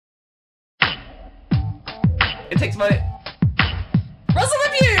It takes my... Rustle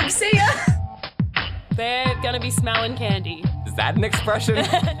the pubes, see ya! They're gonna be smelling candy. Is that an expression? No,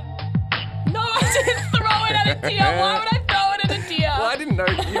 I didn't throw it at a deer. Why would I throw it at a deer? Well, I didn't know.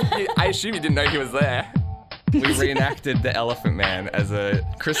 I assume you didn't know he was there. We reenacted the Elephant Man as a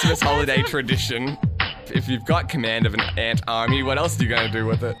Christmas holiday tradition. If you've got command of an ant army, what else are you going to do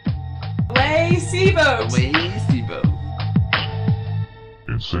with it? Away, Seaboat! Away, Seaboat.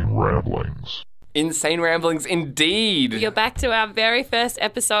 Insane Ramblings. Insane Ramblings, indeed. You're back to our very first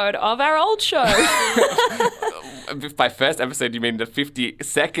episode of our old show. By first episode, you mean the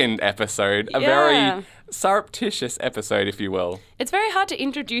 52nd episode. A Yeah. very surreptitious episode, if you will. It's very hard to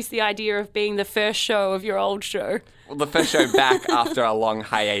introduce the idea of being the first show of your old show. Well, the first show back after a long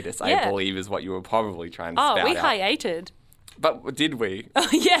hiatus, I Yeah. believe, is what you were probably trying to Oh, spout we out. hiated. But did we? Oh,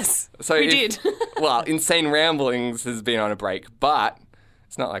 yes, So we if- did. Well, Insane Ramblings has been on a break, but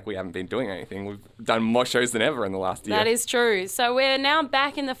it's not like we haven't been doing anything. We've done more shows than ever in the last year. That is true. So we're now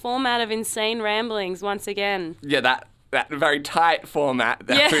back in the format of Insane Ramblings once again. Yeah, that very tight format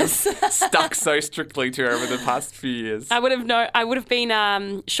that Yes. we've stuck so strictly to over the past few years. I would have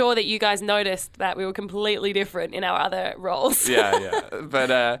been sure that you guys noticed that we were completely different in our other roles. Yeah.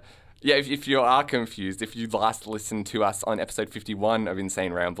 But yeah, if you are confused, if you last listened to us on episode 51 of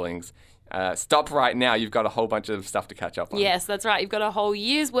Insane Ramblings, stop right now. You've got a whole bunch of stuff to catch up on. Yes, that's right. You've got a whole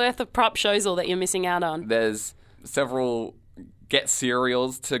year's worth of prop shows all that you're missing out on. There's several Get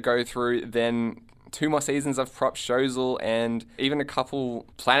serials to go through, then 2 more seasons of Prop Showsel, and even a couple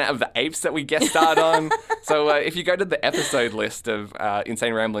Planet of the Apes that we guest starred on. So if you go to the episode list of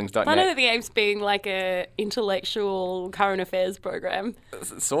insaneramblings.net, Planet of the Apes being like a intellectual current affairs program.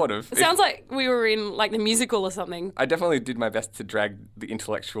 sort of. It sounds like we were in like the musical or something. I definitely did my best to drag the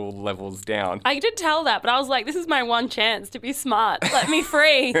intellectual levels down. I did tell that, but I was like, this is my one chance to be smart. Let me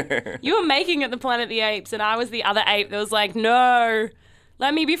free. You were making it the Planet of the Apes, and I was the other ape that was like, no,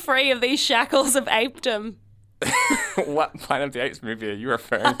 let me be free of these shackles of apedom. What Planet of the Apes movie are you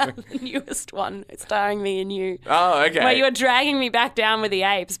referring to? The newest one, starring me and you. Oh, okay. Where you were dragging me back down with the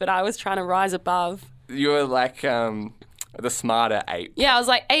apes, but I was trying to rise above. You were like the smarter ape. Yeah, I was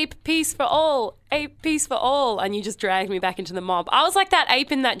like, ape, peace for all. Ape, peace for all. And you just dragged me back into the mob. I was like that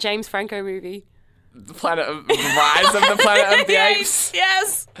ape in that James Franco movie. The Planet of Rise of the Planet of the Apes.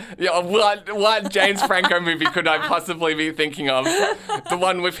 Yes. Yeah, what James Franco movie could I possibly be thinking of? The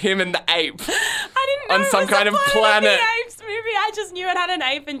one with him and the ape. I didn't know On it some was kind a of planet. of the Apes movie. I just knew it had an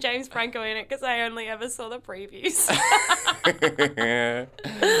ape and James Franco in it because I only ever saw the previews.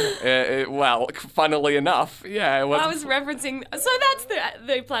 Well, funnily enough, yeah, it was. I was referencing. So that's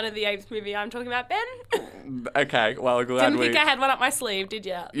the Planet of the Apes movie I'm talking about, Ben. Okay, well, glad Didn't we. think I had one up my sleeve, did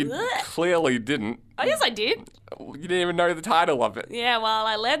you? You clearly didn't. Oh, yes, I did. You didn't even know the title of it. Yeah, well,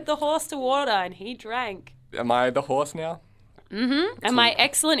 I led the horse to water and he drank. Am I the horse now? And my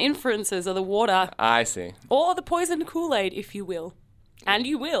excellent inferences are the water I see. or the poisoned Kool-Aid, if you will. And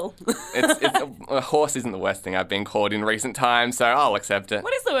you will. It's a horse isn't the worst thing I've been called in recent times, so I'll accept it.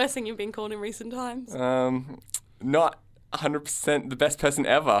 What is the worst thing you've been called in recent times? Not 100% the best person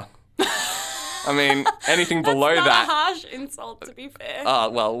ever. I mean, anything below Not that. a harsh insult, to be fair.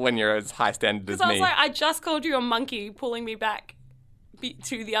 Oh, well, when you're as high standard as Because I was me. like, I just called you a monkey pulling me back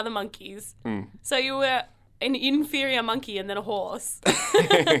to the other monkeys. So you were an inferior monkey and then a horse.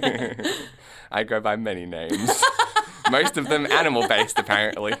 I go by many names. Most of them animal-based,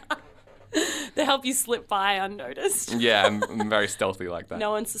 apparently. They help you slip by unnoticed. Yeah, I'm very stealthy like that.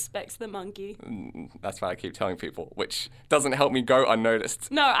 No one suspects the monkey. That's what I keep telling people, which doesn't help me go unnoticed.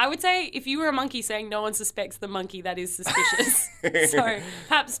 No, I would say if you were a monkey saying no one suspects the monkey, that is suspicious. So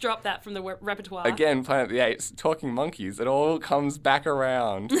perhaps drop that from the repertoire. Again, Planet of the Apes, talking monkeys, it all comes back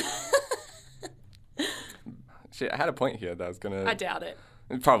around. Shit, I had a point here that I was going I to... doubt it.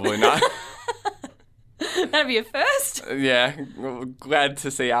 Probably not. That'd be a first. Yeah, glad to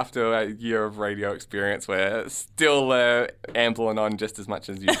see after a year of radio experience we're still ambling on just as much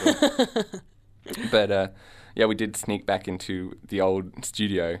as usual. But yeah, we did sneak back into the old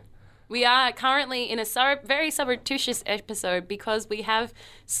studio. We are currently in a very surreptitious episode because we have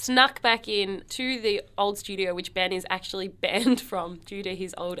snuck back in to the old studio, which Ben is actually banned from due to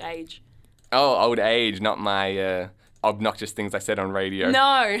his old age. Oh, old age, not my obnoxious things I said on radio.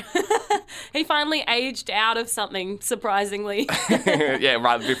 No. He finally aged out of something, surprisingly. Yeah,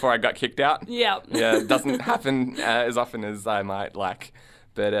 right before I got kicked out. Yeah. Yeah, it doesn't happen as often as I might like.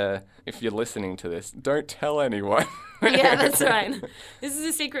 But if you're listening to this, don't tell anyone. Yeah, that's right. This is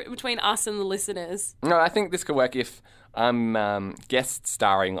a secret between us and the listeners. No, I think this could work if I'm guest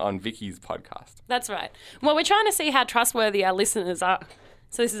starring on Vicky's podcast. That's right. Well, we're trying to see how trustworthy our listeners are.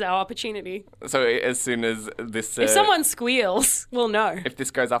 So this is our opportunity. So as soon as this... If someone squeals, we'll know. If this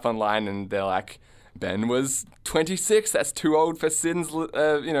goes up online and they're like, Ben was 26, that's too old for Sin's,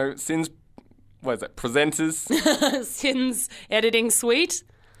 Sin's, what is it, presenters, Sin's editing suite.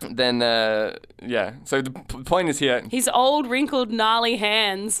 then, So the point is here, His old, wrinkled, gnarly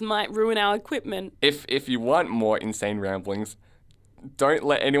hands might ruin our equipment. if you want more insane ramblings, don't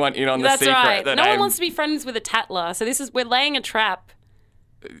let anyone in on the That's secret. right. That No one I'm- wants to be friends with a tattler. So we're laying a trap.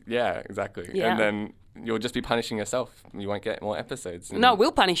 Yeah, exactly. Yeah. And then you'll just be punishing yourself. You won't get more episodes. And- No,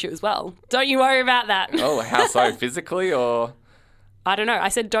 we'll punish you as well. Don't you worry about that. Oh, how so? Physically or... I don't know. I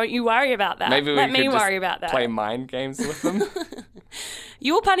said, don't you worry about that. Maybe we Let could me just worry about that. play mind games with them.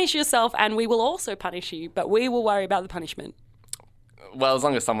 You will punish yourself and we will also punish you, but we will worry about the punishment. Well, as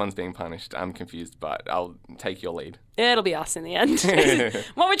long as someone's being punished, I'm confused, but I'll take your lead. It'll be us in the end.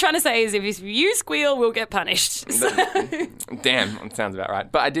 What we're trying to say is if you squeal, we'll get punished. So, Damn, that sounds about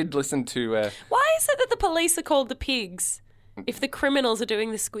right. But I did listen to... why is it that the police are called the pigs if the criminals are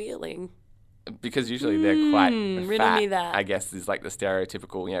doing the squealing? because usually they're quite riddle fat, me that. I guess, is like the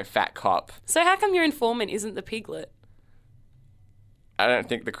stereotypical, fat cop. So how come your informant isn't the piglet? I don't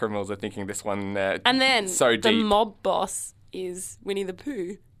think the criminals are thinking this one And then so the deep. mob boss is Winnie the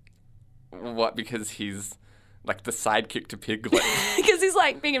Pooh. What, because he's like the sidekick to Piglet? Because he's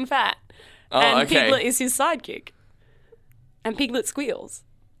like big and fat. Oh, and okay. Piglet is his sidekick. And Piglet squeals.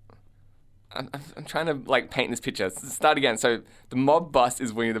 I'm trying to paint this picture. Start again. So the mob boss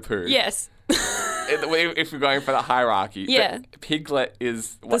is Winnie the Pooh. Yes. If we're going for the hierarchy. Yeah. But Piglet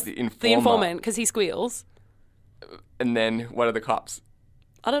is the informer. The informant, because he squeals. And then what are the cops?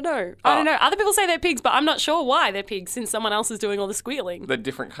 I don't know. Other people say they're pigs, but I'm not sure why they're pigs since someone else is doing all the squealing. The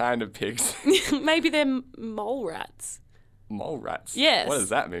different kind of pigs. Maybe they're mole rats. Mole rats? Yes. What does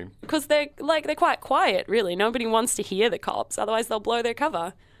that mean? Because they're quite quiet, really. Nobody wants to hear the cops, otherwise they'll blow their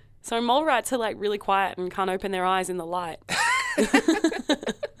cover. So mole rats are really quiet and can't open their eyes in the light.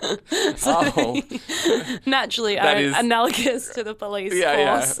 Oh. Naturally, That is- analogous to the police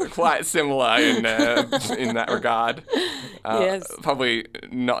force. Yeah. Quite similar in that regard. Yes. Probably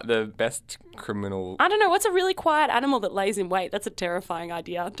not the best criminal. I don't know. What's a really quiet animal that lays in wait? That's a terrifying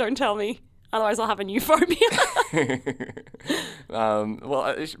idea. Don't tell me. Otherwise, I'll have a new phobia.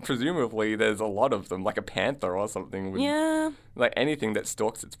 Presumably there's a lot of them, like a panther or something. Yeah, Like anything that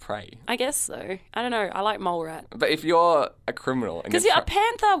stalks its prey. I guess so. I don't know. I like mole rat. But if you're a criminal... Because a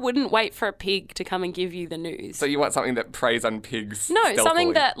panther wouldn't wait for a pig to come and give you the news. So you want something that preys on pigs No, stealthily.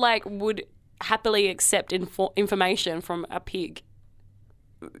 something that would happily accept information from a pig.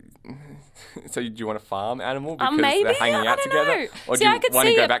 So do you want a farm animal because Maybe? they're hanging I out don't together? know. Or See, do I you could want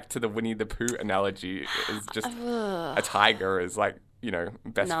to see go it- back to the Winnie the Pooh analogy? Is just a tiger is best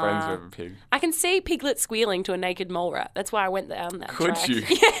friends Nah. with a pig. I can see Piglet squealing to a naked mole rat. That's why I went down that Could track. you?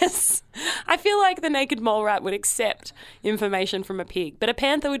 Yes. I feel like the naked mole rat would accept information from a pig, but a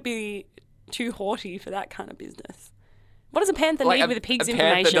panther would be too haughty for that kind of business. What does a panther need with a pig's a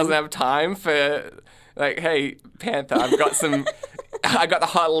information? panther doesn't have time for, hey, panther, I've got some... I got the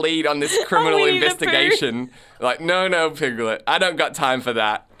hot lead on this criminal Winnie the Pooh. investigation. No, Piglet, I don't got time for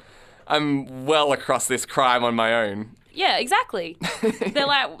that. I'm well across this crime on my own. Yeah, exactly. They're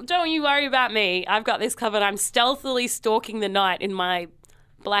like, don't you worry about me. I've got this covered. I'm stealthily stalking the night in my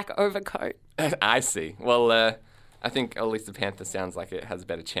black overcoat. I see. Well, I think at least the panther sounds like it has a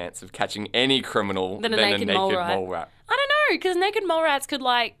better chance of catching any criminal Than a naked mole rat. I don't know, because naked mole rats could,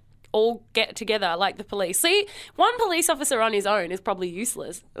 all get together like the police. See, one police officer on his own is probably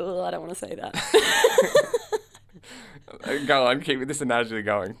useless. Ugh, I don't want to say that. Go on, keep this analogy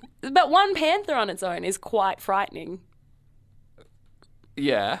going. But one panther on its own is quite frightening.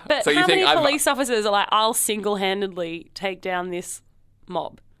 Yeah. But so how you think many police officers are like, I'll single-handedly take down this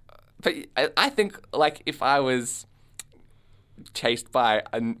mob? But I think, if I was chased by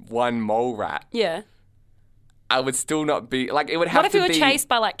one mole rat, Yeah. I would still not be... it would have What if to you were be... chased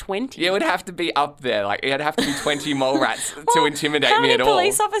by 20? It would have to be up there. It'd have to be 20 mole rats to intimidate how me at all. many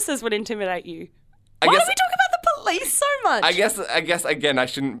police officers would intimidate you? I Why guess- do we talk about the police so much? I guess, again, I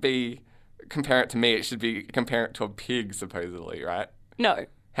shouldn't be... Compare it to me. It should be compare it to a pig, supposedly, right? No.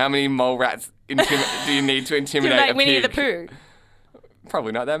 How many mole rats do you need to intimidate a pig? Winnie the Pooh.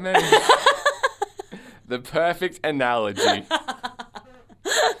 Probably not that many. The perfect analogy.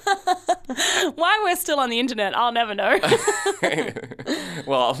 Why we're still on the internet, I'll never know.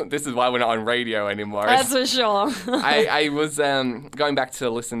 Well, this is why we're not on radio anymore. That's for sure. I was going back to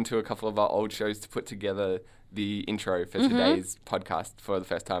listen to a couple of our old shows to put together the intro for today's podcast for the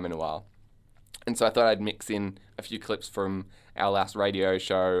first time in a while. And so I thought I'd mix in a few clips from our last radio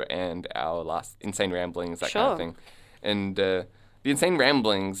show and our last Insane Ramblings, that kind Sure. of thing. And The Insane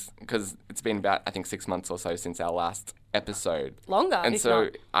Ramblings, because it's been about, I think, 6 months or so since our last episode. Longer, And if so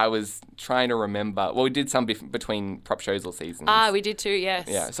not. I was trying to remember. Well, we did some between Prop Shows or seasons. We did too, yes.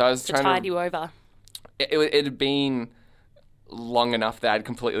 Yeah, so I was to trying tide to. you over. It had been long enough that I'd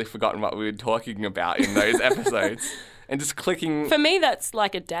completely forgotten what we were talking about in those episodes, and just clicking. For me, that's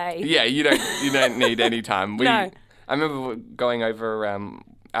like a day. Yeah, you don't need any time. No. I remember going over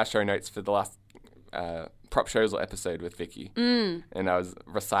our show notes for the last Prop Shows episode with Vicky, and I was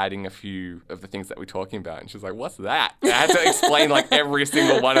reciting a few of the things that we're talking about, and she was like, "What's that?" And I had to explain like every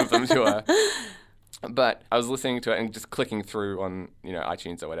single one of them to her. But I was listening to it and just clicking through on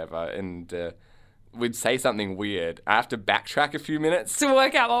iTunes or whatever, and we'd say something weird. I have to backtrack a few minutes. To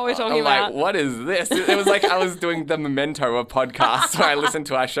work out what we're talking I'm about. like, what is this? It was like I was doing the Memento of podcasts where I listened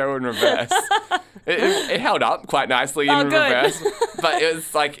to our show in reverse. It held up quite nicely in good. reverse, but it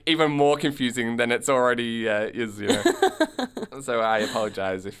was like even more confusing than it's already is. So I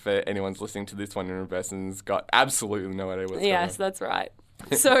apologise if anyone's listening to this one in reverse and's got absolutely no idea what's Yes, going that's right.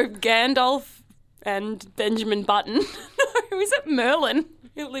 So Gandalf and Benjamin Button. No, is it Merlin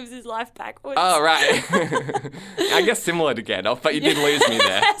who lives his life backwards? on. Oh, right. I guess similar to Gandalf, but you did lose me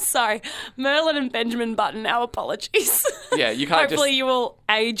there. Sorry, Merlin and Benjamin Button. Our apologies. Yeah, you can't Hopefully you will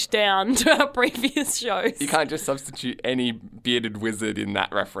age down to our previous shows. You can't just substitute any bearded wizard in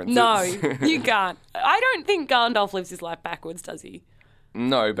that reference. No, It's- you can't. I don't think Gandalf lives his life backwards, does he?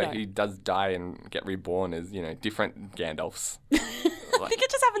 No, but No. he does die and get reborn as, different Gandalfs. I think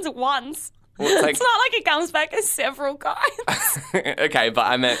it just happens at once. Well, it's like- It's not like it comes back as several guys. Okay, but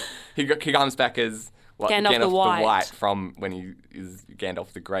I meant he comes back as Gandalf the White. from when he is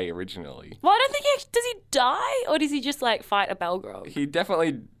Gandalf the Grey originally. Well, I don't think does he die or does he just like fight a Balrog? He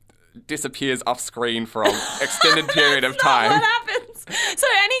definitely disappears off screen for an extended period of That's not time. what happens. So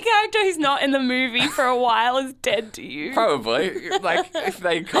any character who's not in the movie for a while is dead to you. Probably. Like, if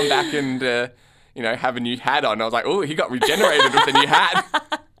they come back and, have a new hat on, I was like, oh, he got regenerated with a new hat.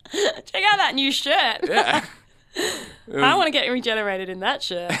 Check out that new shirt. Yeah. I want to get regenerated in that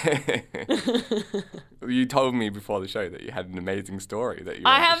shirt. You told me before the show that you had an amazing story that you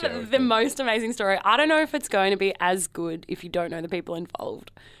I wanted to share have with the me. most amazing story. I don't know if it's going to be as good if you don't know the people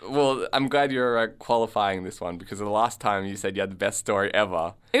involved. Well, I'm glad you're qualifying this one because the last time you said you had the best story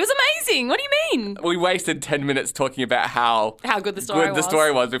ever. It was amazing. What do you mean? We wasted 10 minutes talking about how Good the story was. the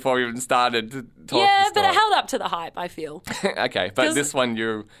story was before we even started to talk Yeah, the but it story. held up to the hype, I feel. Okay, but 'Cause- this one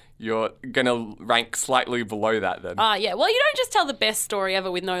you're going to rank slightly below that then. Yeah. Well, you don't just tell the best story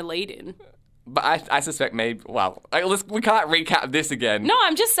ever with no lead in. But I suspect maybe, we can't recap this again. No,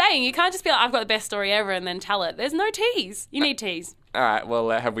 I'm just saying, you can't just be like, I've got the best story ever and then tell it. There's no tease. You need tease. All right, well,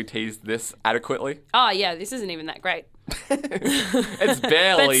 have we teased this adequately? Oh, yeah, this isn't even that great. It's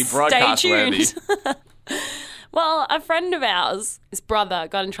barely But broadcast stay worthy. tuned. Well, a friend of ours, his brother,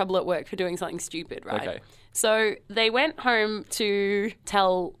 got in trouble at work for doing something stupid, right? Okay. So they went home to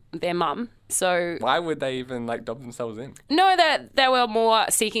tell their mum. So Why would they even dob themselves in? no, that they were more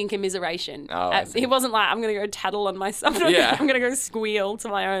seeking commiseration. Oh, I see. He wasn't like, I'm going to go tattle on myself. Yeah. I'm going to go squeal to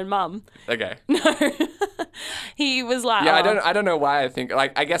my own mum. Okay. No. He was like, Yeah, oh. I don't know why I think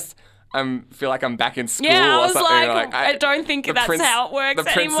I guess feel like I'm back in school Yeah, I or was something. like, I don't think the that's how it works The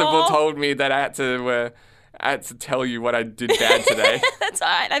principal anymore. told me that I had to tell you what I did bad today. That's all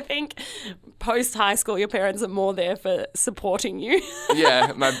right. I think post high school, your parents are more there for supporting you,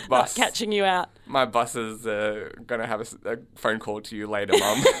 Yeah, my not boss. catching you out. My boss is gonna have a phone call to you later,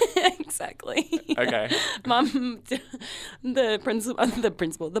 Mum. Exactly. Okay. Mum, the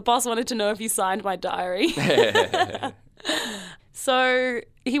principal, the boss wanted to know if you signed my diary. So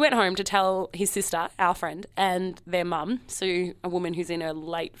he went home to tell his sister, our friend, and their mum, so a woman who's in her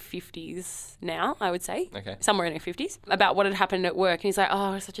late 50s now, I would say, Okay. somewhere in her 50s, about what had happened at work. And he's like,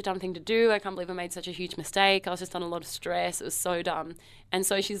 oh, it's such a dumb thing to do. I can't believe I made such a huge mistake. I was just on a lot of stress. It was so dumb. And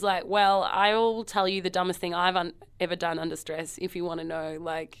so she's like, well, I will tell you the dumbest thing I've ever done under stress if you want to know.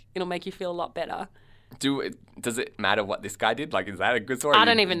 It'll make you feel a lot better. Does it matter what this guy did? Is that a good story? I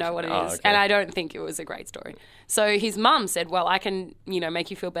don't even know what it is. Okay. And I don't think it was a great story. So his mum said, well, I can,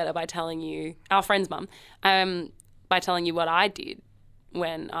 make you feel better by telling you, our friend's mum, by telling you what I did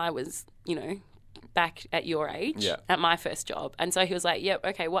when I was, back at your age, Yeah. at my first job. And so he was like, yep,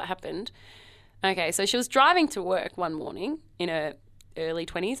 okay, what happened? Okay, so she was driving to work one morning in her early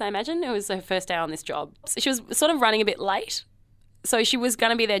 20s, I imagine. It was her first day on this job. So she was sort of running a bit late. So she was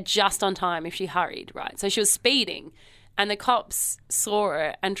going to be there just on time if she hurried, right? So she was speeding and the cops saw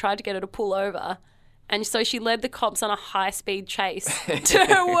her and tried to get her to pull over. And so she led the cops on a high-speed chase to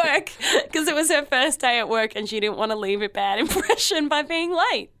her work because it was her first day at work and she didn't want to leave a bad impression by being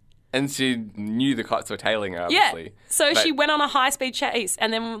late. And she knew the cops were tailing her, Yeah. obviously. So But- she went on a high-speed chase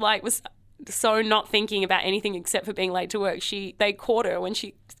and then like was so not thinking about anything except for being late to work. They caught her when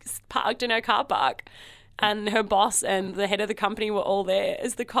she parked in her car park. And her boss and the head of the company were all there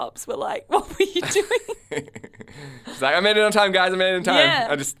as the cops were like, what were you doing? She's like, I made it on time, guys. I made it on time. Yeah.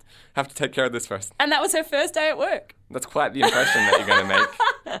 I just have to take care of this first. And that was her first day at work. That's quite the impression that you're going to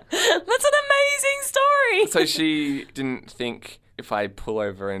make. That's an amazing story. So she didn't think if I pull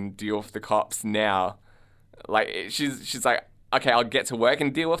over and deal with the cops now, like she's like, okay, I'll get to work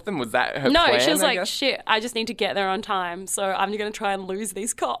and deal with them. Was that her plan? No, she was I like, guess? shit, I just need to get there on time. So I'm going to try and lose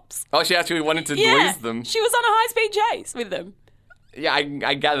these cops. Oh, she actually wanted to Yeah. lose them. She was on a high-speed chase with them. Yeah,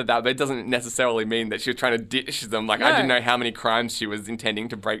 I gathered that, but it doesn't necessarily mean that she was trying to ditch them. Like, I No. didn't know how many crimes she was intending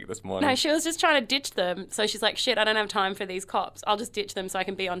to break this morning. No, she was just trying to ditch them. So she's like, shit, I don't have time for these cops. I'll just ditch them so I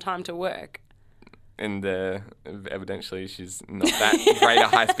can be on time to work. And evidently she's not that great a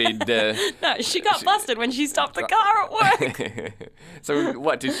high-speed... No, she got busted when she stopped the car at work. So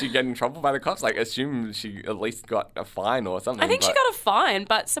what, did she get in trouble by the cops? Like, assume she at least got a fine or something. I think she but- got a fine,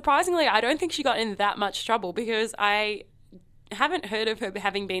 but surprisingly, I don't think she got in that much trouble because I haven't heard of her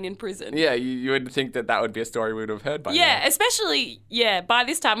having been in prison. Yeah, you would think that would be a story we would have heard by Yeah, now. especially, by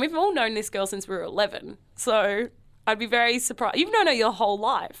this time. We've all known this girl since we were 11. So I'd be very surprised. You've known her your whole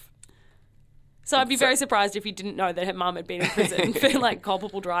life. So I'd be very surprised if you didn't know that her mum had been in prison for like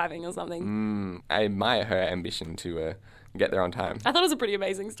culpable driving or something. I admire her ambition to get there on time. I thought it was a pretty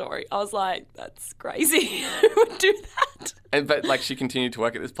amazing story. I was like, that's crazy. Who would do that? But like she continued to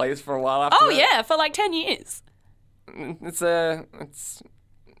work at this place for a while after Oh, that. yeah, for like 10 years. It's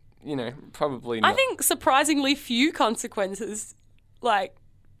probably not. I think surprisingly few consequences. Like,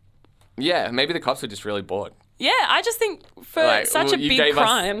 Yeah, maybe the cops were just really bored. yeah, I just think for Like, such well, a you big gave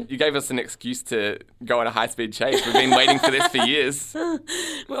crime, you gave us an excuse to go on a high-speed chase. We've been waiting for this for years.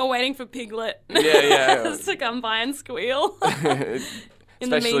 we were waiting for Piglet Yeah. to come by and squeal. In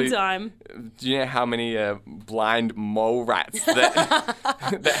the Especially- meantime, Do you know how many blind mole rats that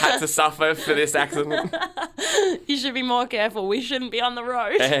that had to suffer for this accident? you should be more careful. We shouldn't be on the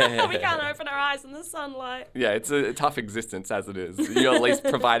road. We can't open our eyes in the sunlight. Yeah, it's a tough existence as it is. You at least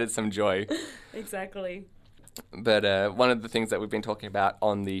provided some joy. Exactly. But one of the things that we've been talking about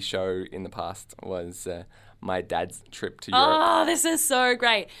on the show in the past was my dad's trip to Europe. Oh, this is so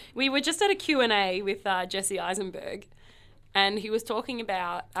great. We were just at a Q&A with Jesse Eisenberg, and he was talking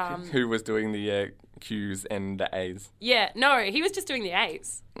about... Who was doing the Q's and the A's? yeah, no, he was just doing the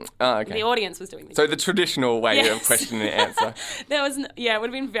A's. Oh, okay. The audience was doing the So the traditional way of Yes. question and answer. There was, it would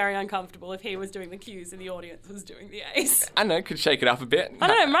have been very uncomfortable if he was doing the Q's and the audience was doing the A's. I don't know, could shake it up a bit. I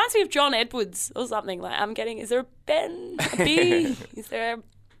don't know, it reminds me of John Edwards or something. Like, is there a Ben, a B? Is there a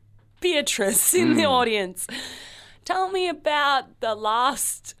Beatrice in the audience? Tell me about the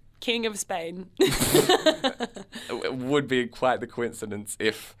last King of Spain. It would be quite the coincidence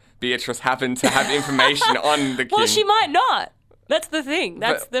if Beatrice happened to have information on the king. Well, she might not. That's the thing.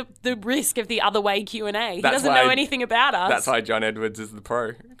 That's the risk of the other way Q&A. He That's doesn't why- know anything about us. That's why John Edwards is the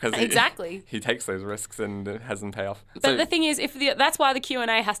pro. Cause Exactly. He takes those risks and it has them pay off. But the thing is, that's why the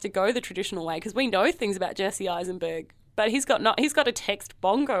Q&A has to go the traditional way, because we know things about Jesse Eisenberg, but he's got to text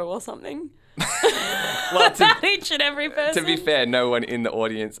Bongo or something well, about each and every person. to be fair, no one in the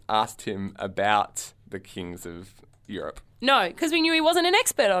audience asked him about the kings of Europe. No, because we knew he wasn't an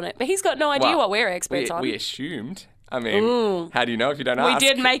expert on it, but he's got no idea Well, what we're experts on. We assumed. I mean, how do you know if you don't We ask?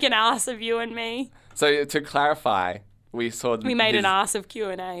 did make an ass of you and me. So to clarify, we saw We made an ass of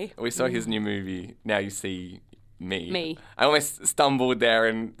Q&A. We saw his new movie, Now You See Me. Me. I almost stumbled there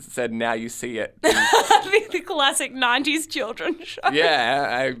and said, Now You See It. The classic 90s children show.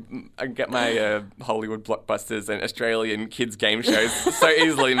 Yeah, I get my Hollywood blockbusters and Australian kids game shows so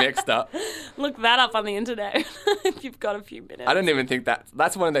easily mixed up. Look that up on the internet if you've got a few minutes. I don't even think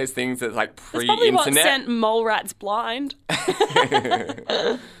that's one of those things that's like It's probably what pre-internet. sent mole rats blind.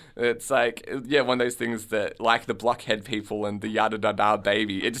 It's like, yeah, one of those things that, like the blockhead people and the yada da da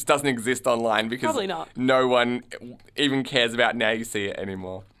baby, it just doesn't exist online because Probably not. no one even cares about Now You See It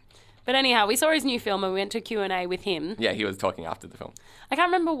anymore. But anyhow, we saw his new film and we went to Q&A with him. Yeah, he was talking after the film. I can't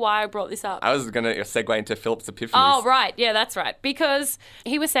remember why I brought this up. I was going to segue into Philip's epiphanies. Oh, right. Yeah, that's right. Because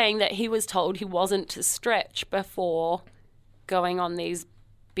he was saying that he was told he wasn't to stretch before going on these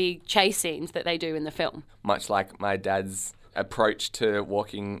big chase scenes that they do in the film. Much like my dad's approach to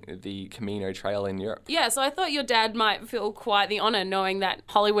walking the Camino Trail in Europe. Yeah, so I thought your dad might feel quite the honour knowing that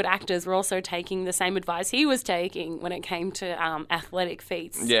Hollywood actors were also taking the same advice he was taking when it came to athletic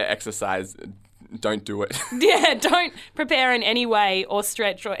feats. Yeah, exercise. Don't do it. Yeah, don't prepare in any way or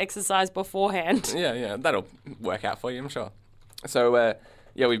stretch or exercise beforehand. Yeah, that'll work out for you, I'm sure. So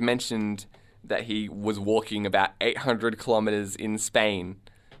yeah, we've mentioned that he was walking about 800 kilometers in Spain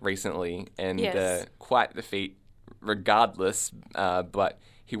recently, and Yes. quite the feat regardless, but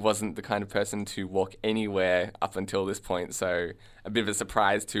he wasn't the kind of person to walk anywhere up until this point, so a bit of a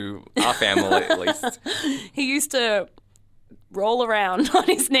surprise to our family at least. He used to roll around on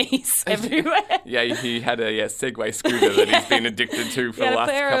his knees everywhere. Yeah, he had a Segway scooter that he's been addicted to for He the had a last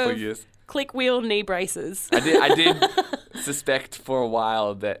pair couple of of years. click wheel knee braces. I did suspect for a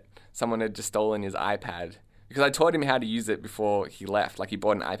while that someone had just stolen his iPad because I taught him how to use it before he left. Like he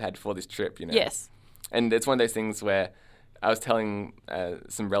bought an iPad for this trip, you know. Yes. And it's one of those things where I was telling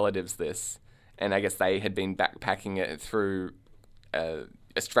some relatives this, and I guess they had been backpacking it through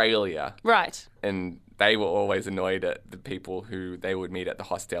Australia, Right. and they were always annoyed at the people who they would meet at the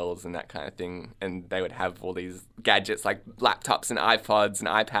hostels and that kind of thing, and they would have all these gadgets like laptops and iPods and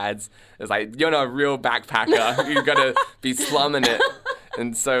iPads. It's like, you're not a real backpacker. You've got to be slumming it.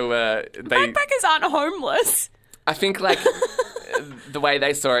 And so Backpackers aren't homeless. I think like the way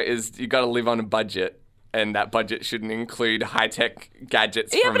they saw it is you got to live on a budget, and that budget shouldn't include high-tech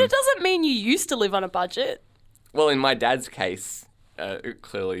gadgets. Yeah, but it doesn't mean you used to live on a budget. Well, in my dad's case, it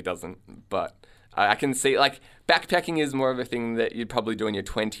clearly doesn't. But I can see, like, backpacking is more of a thing that you'd probably do in your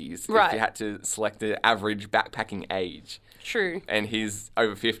 20s Right. if you had to select the average backpacking age. True. And he's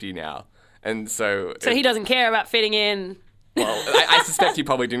over 50 now. And so... So he doesn't care about fitting in. Well, I suspect he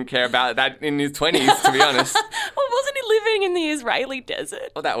probably didn't care about that in his 20s, to be honest. Well, wasn't he living in the Israeli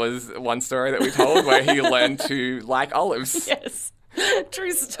desert? Well, that was one story that we told where he learned to like olives. Yes.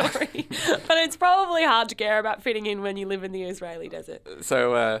 True story. But it's probably hard to care about fitting in when you live in the Israeli desert.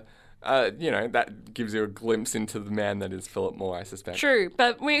 So, that gives you a glimpse into the man that is Philip Moore, I suspect. True,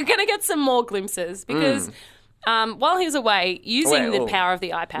 but we're going to get some more glimpses because while he was away, using the power of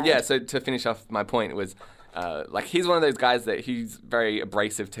the iPad. Yeah, so to finish off my point, it was he's one of those guys that he's very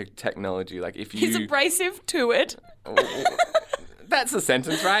abrasive to technology. Like if you... He's abrasive to it. That's a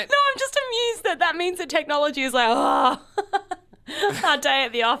sentence, right? No, I'm just amused that means that technology is like, oh, our day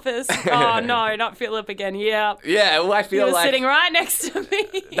at the office. Oh, no, not Philip again. Yeah. Yeah, well, I He feel was like... sitting right next to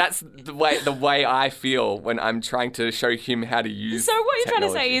me. That's the way I feel when I'm trying to show him how to use So what you're trying to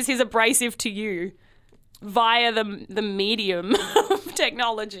say technology. is he's abrasive to you via the medium of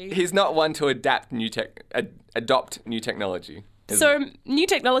technology. He's not one to adopt new technology. is So it? new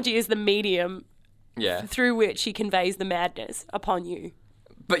technology is the medium Yeah. through which he conveys the madness upon you.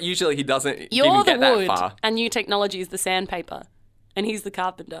 But usually he doesn't You're even the get that wood, far. and new technology is the sandpaper, and he's the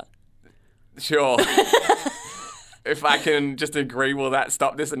carpenter. Sure. If I can just agree, will that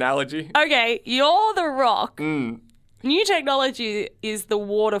stop this analogy? Okay, you're the rock. Mm. New technology is the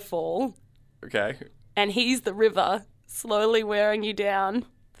waterfall, Okay. and he's the river, slowly wearing you down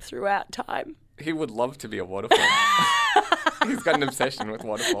throughout time. He would love to be a waterfall. He's got an obsession with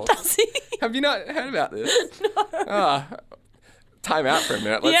waterfalls. Does he? Have you not heard about this? No. Time out for a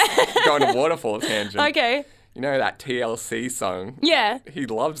minute. Let's Yeah. go on a waterfall tangent. Okay. You know that TLC song? Yeah. He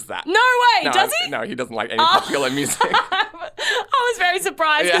loves that. No way, does he? No, he doesn't like any popular music. I was very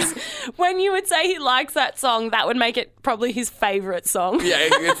surprised Yeah. because when you would say he likes that song, that would make it probably his favourite song. Yeah,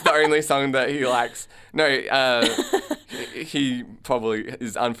 it's the only song that he likes. No, he probably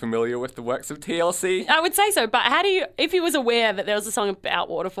is unfamiliar with the works of TLC. I would say so, but how do you, if he was aware that there was a song about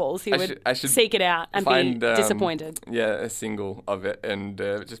waterfalls, he would I should seek it out and Find be disappointed. Yeah, a single of it and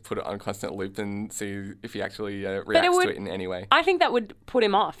just put it on constant loop and see if he actually reacts would- to it in any way. I think that would put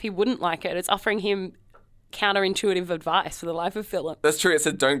him off. He wouldn't like it. It's offering him counterintuitive advice for the life of Philip. That's true. It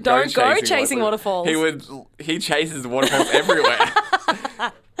said don't Don't go go chasing waterfalls. He chases waterfalls everywhere.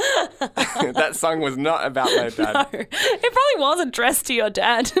 That song was not about my dad. No, it probably was addressed to your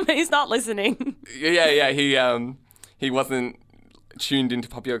dad, but he's not listening. Yeah. He wasn't tuned into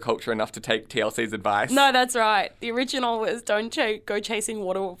popular culture enough to take TLC's advice. No, that's right. The original was don't go chasing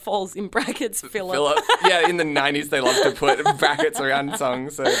waterfalls in brackets, Philip. Yeah, in the 90s they loved to put brackets around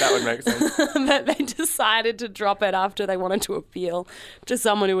songs, so that would make sense. But they decided to drop it after they wanted to appeal to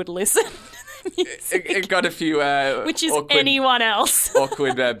someone who would listen to the music, It got a few which is awkward, anyone else.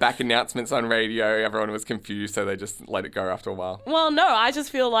 awkward back announcements on radio. Everyone was confused, so they just let it go after a while. Well, no, I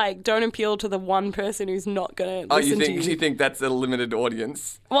just feel like don't appeal to the one person who's not going to Oh, listen to you think that's a limited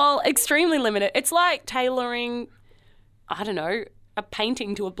audience? Well, extremely limited. It's like tailoring, I don't know, a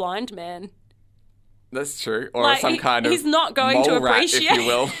painting to a blind man. That's true. Or Like, some kind of he's not going to mole rat, appreciate if you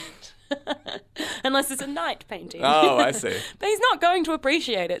will. Unless it's a night painting. Oh, I see. But he's not going to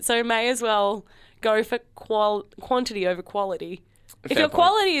appreciate it, so may as well go for quantity over quality. If Fair your point.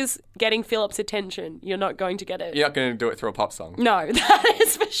 quality is getting Philip's attention, you're not going to get it. You're not going to do it through a pop song. No, that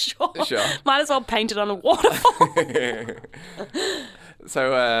is for sure. Sure. Might as well paint it on a waterfall.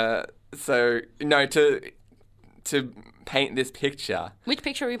 So no, to paint this picture. Which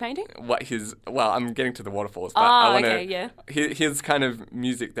picture are we painting? I'm getting to the waterfalls, but I want to. Okay, yeah. His kind of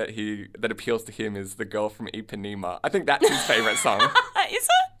music that appeals to him is The Girl from Ipanema. I think that's his favorite song. Is it?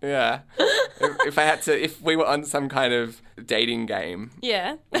 Yeah. If we were on some kind of dating game.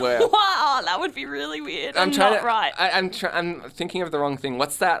 Yeah. Where Wow, that would be really weird. I'm right. I'm thinking of the wrong thing.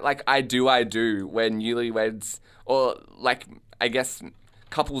 What's that? Like, I do when newlyweds or like I guess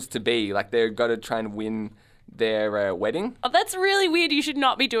couples to be like they've got to try and win their wedding. Oh, that's really weird. You should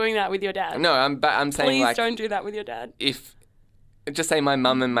not be doing that with your dad. No, I'm saying Please like don't do that with your dad. Just say my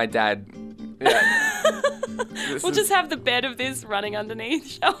mum and my dad. Yeah. We'll just have the bed of this running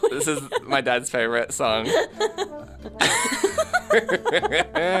underneath, shall we? This is my dad's favourite song.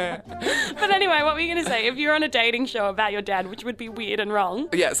 But anyway, what were you going to say? If you're on a dating show about your dad, which would be weird and wrong.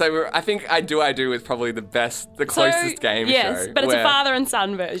 Yeah, so I think I Do is probably the closest game show. Yes, but it's a father and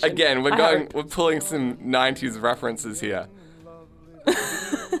son version. Again, we're pulling some 90s references here.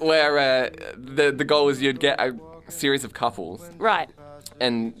 Where the goal is you'd get a series of couples. Right.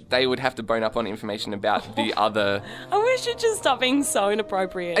 And they would have to bone up on information about the other. I wish you'd just stop being so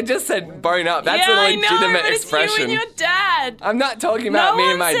inappropriate. I just said bone up. That's a legitimate expression. It's you and your dad. I'm not talking about me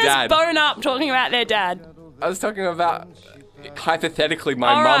and my dad. No one says bone up talking about their dad. I was talking about hypothetically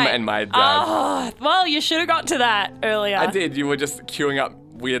my mum and my dad. Oh, well, you should have got to that earlier. I did. You were just queuing up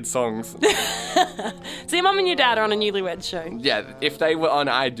weird songs. So your mum and your dad are on a newlyweds show. Yeah, if they were on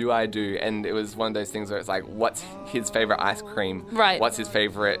I Do, and it was one of those things where it's like, what's his favourite ice cream? Right. What's his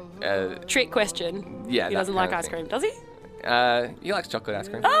favourite... trick question. Yeah, he doesn't like ice cream, does he? He likes chocolate ice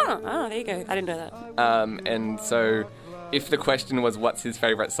cream. Oh, there you go. I didn't know that. And so if the question was what's his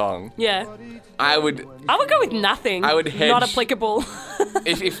favourite song... Yeah. I would go with nothing. I would hedge... Not applicable.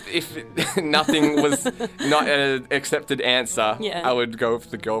 If nothing was not an accepted answer, yeah. I would go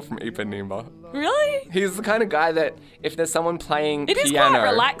with The Girl from Ipanema. Really? He's the kind of guy that if there's someone playing piano... It is quite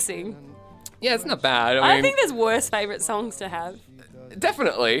relaxing. Yeah, it's not bad. I think there's worse favourite songs to have.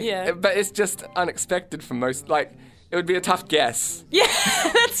 Definitely. Yeah. But it's just unexpected for most... Like, it would be a tough guess. Yeah,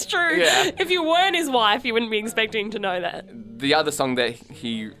 that's true. Yeah. If you weren't his wife, you wouldn't be expecting to know that. The other song that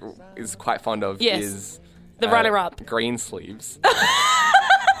he is quite fond of is... The runner-up. Greensleeves.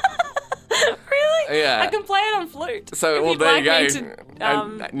 Really? Yeah. I can play it on flute. So, well, there you go.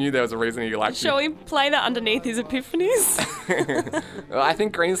 I knew there was a reason you liked it. Shall we play that underneath his epiphanies? Well, I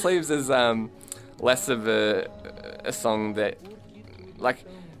think Greensleeves is less of a song that, like...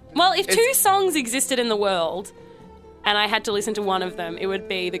 Well, if two songs existed in the world... and I had to listen to one of them, it would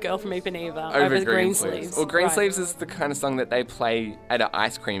be The Girl from Ipanema over the Greensleeves. Well, Greensleeves is the kind of song that they play at an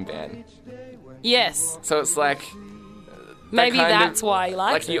ice cream van. Yes. So it's like... Maybe that's why you like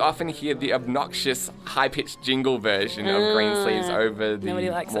it. Like, you often hear the obnoxious, high-pitched jingle version of Greensleeves over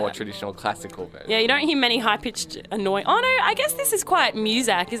the more traditional classical version. Yeah, you don't hear many high-pitched, annoying... Oh, no, I guess this is quite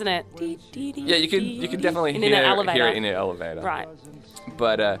Muzak, isn't it? Yeah, you could definitely hear it in an elevator. Right.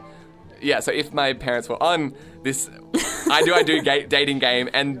 But... yeah, so if my parents were on this I Do dating game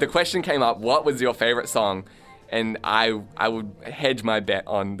and the question came up, what was your favourite song? And I would hedge my bet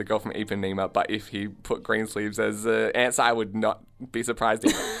on The Girl from Ipanema, but if he put Greensleeves as an answer, I would not be surprised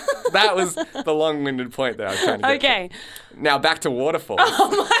either. That was the long-winded point that I was trying to get to. Now back to Waterfalls.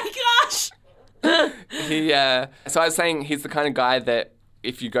 Oh my gosh! So I was saying he's the kind of guy that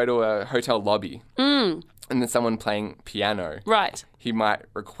if you go to a hotel lobby and there's someone playing piano, right, he might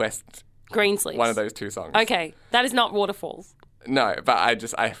request... Greensleeves. One of those two songs. Okay, that is not Waterfalls. No, but I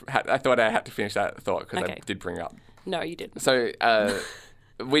thought I had to finish that thought because I did bring it up. No, you didn't. So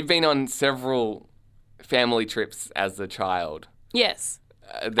we've been on several family trips as a child. Yes.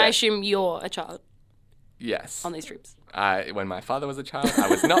 I assume you're a child. Yes. On these trips. When my father was a child, I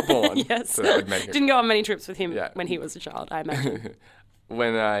was not born. Yes. So that would make it. Didn't go on many trips with him when he was a child, I imagine.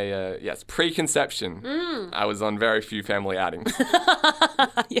 When pre-conception, I was on very few family outings.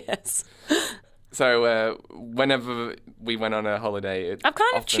 Yes. So whenever we went on a holiday... I've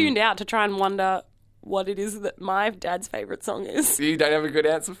kind of tuned out to try and wonder what it is that my dad's favourite song is. You don't have a good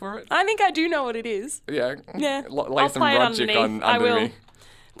answer for it? I think I do know what it is. Yeah. Yeah. Lay some logic under I will. me.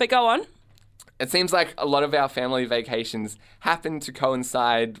 But go on. It seems like a lot of our family vacations happened to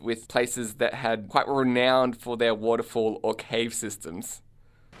coincide with places that had quite renowned for their waterfall or cave systems.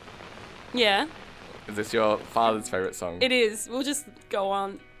 Yeah. Is this your father's favourite song? It is. We'll just go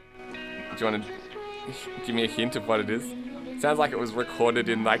on. Do you want to give me a hint of what it is? Sounds like it was recorded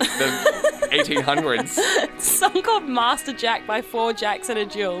in like the 1800s. It's a song called Master Jack by 4 Jacks and a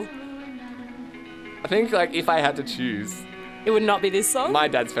Jill. I think like if I had to choose... It would not be this song? My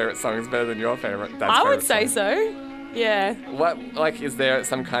dad's favourite song is better than your favourite dad's I favourite would say song. so. Yeah. What, like, is there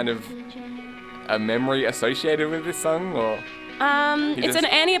some kind of a memory associated with this song, or It's an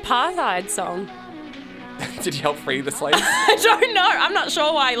anti-apartheid song. did he help free the slaves? I don't know. I'm not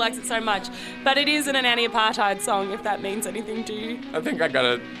sure why he likes it so much, but it is an anti-apartheid song, if that means anything to you. I think I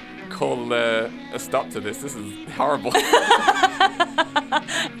gotta call a stop to this. This is horrible.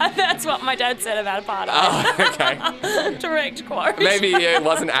 That's what my dad said about apartheid. Oh, okay. Direct quote. Maybe it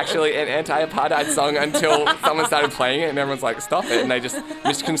wasn't actually an anti-apartheid song until someone started playing it and everyone's like, stop it, and they just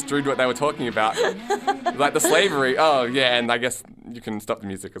misconstrued what they were talking about. Like the slavery, oh yeah, and I guess you can stop the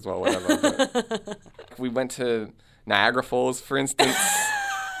music as well, whatever. But we went to Niagara Falls, for instance.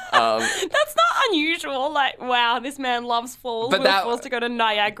 That's not unusual. Like, wow, this man loves falls. But We're that- forced to go to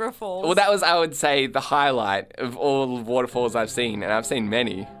Niagara Falls. Well, that was, I would say, the highlight of all the waterfalls I've seen, and I've seen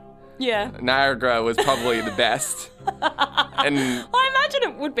many. Yeah. Niagara was probably the best. And I imagine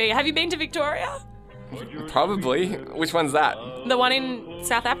it would be. Have you been to Victoria? probably, which one's that? The one in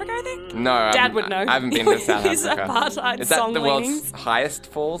South Africa, I think? No, I Dad haven't- would know. I haven't been to South His Africa. apartheid Is that song the world's leanings. highest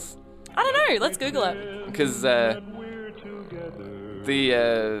falls? I don't know. Let's Google it. Because the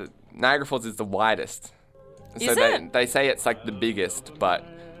Niagara Falls is the widest. Is so it? they say it's like the biggest, but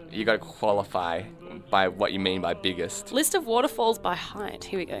you got to qualify by what you mean by biggest. List of waterfalls by height.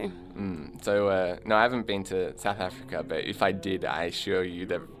 Here we go. So no, I haven't been to South Africa, but if I did, I assure you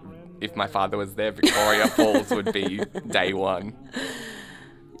that if my father was there, Victoria Falls would be day one.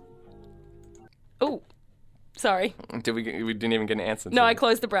 Oh, sorry. We didn't even get an answer. No, to I it.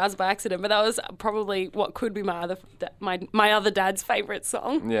 closed the browser by accident, but that was probably what could be my other dad's favourite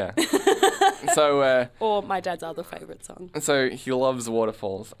song. Yeah. So Or my dad's other favourite song. so he loves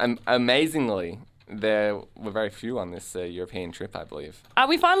waterfalls. Amazingly, there were very few on this European trip, I believe. Are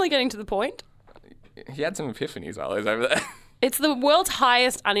we finally getting to the point? He had some epiphanies while he was over there. It's the world's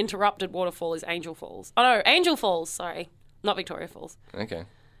highest uninterrupted waterfall is Angel Falls. Oh no, Angel Falls, sorry. Not Victoria Falls. Okay.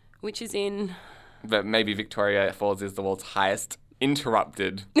 Which is in... But maybe Victoria Falls is the world's highest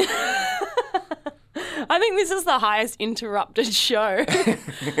interrupted. I think this is the highest interrupted show.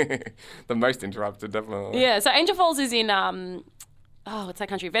 The most interrupted, definitely. Yeah, so Angel Falls is in, what's that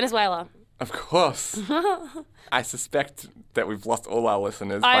country? Venezuela. Of course. I suspect that we've lost all our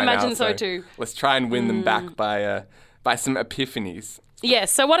listeners I by now, imagine so too. Let's try and win them back by some epiphanies.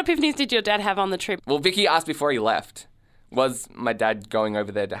 Yes, so what epiphanies did your dad have on the trip? Well, Vicky asked before he left, was my dad going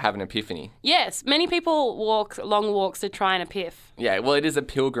over there to have an epiphany? Yes, many people walk long walks to try and epiph. Yeah, well, it is a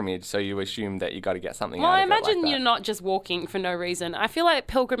pilgrimage, so you assume that you got to get something Well, out I of it like imagine that. you're not just walking for no reason. I feel like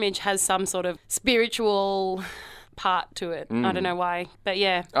pilgrimage has some sort of spiritual part to it. I don't know why, but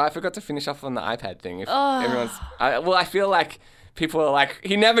yeah. Oh, I forgot to finish off on the iPad thing. If everyone's, I feel like people are like,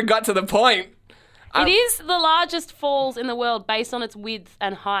 he never got to the point. It is the largest falls in the world based on its width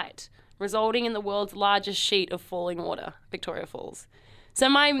and height, resulting in the world's largest sheet of falling water, Victoria Falls. So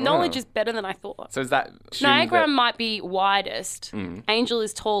my knowledge is better than I thought. So is that assumed Niagara that- might be widest, Angel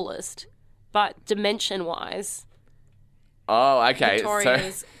is tallest, but dimension-wise, Oh, okay.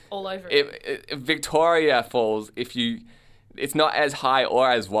 Victoria's all over it. If Victoria Falls, it's not as high or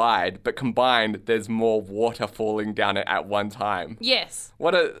as wide, but combined, there's more water falling down it at one time. Yes,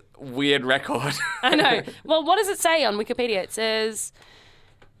 What a weird record. I know. Well, what does it say on Wikipedia? It says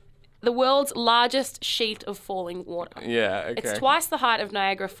the world's largest sheet of falling water. Yeah, okay. It's twice the height of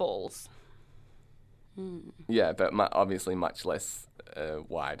Niagara Falls. Yeah, but obviously much less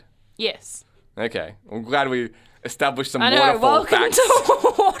wide. Yes. Okay. I'm glad we established some I know. waterfall Welcome facts.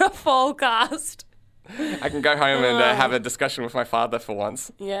 to Waterfall Cast. I can go home and have a discussion with my father for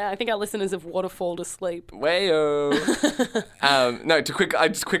once. Yeah, I think our listeners have waterfall to sleep. Wayo. I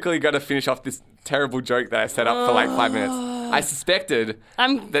just quickly got to finish off this terrible joke that I set up for like 5 minutes. I suspected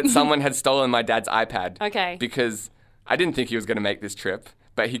that someone had stolen my dad's iPad. Okay. Because I didn't think he was going to make this trip,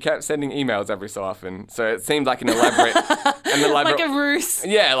 but he kept sending emails every so often. So it seemed like an elaborate, Like a ruse.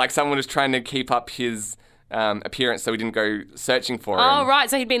 yeah, like someone was trying to keep up his appearance so we didn't go searching for him. Oh, right.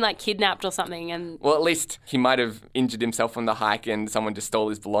 So he'd been like kidnapped or something and... Well, at least he might have injured himself on the hike and someone just stole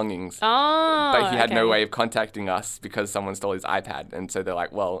his belongings. Oh, But he had no okay. way of contacting us because someone stole his iPad. And so they're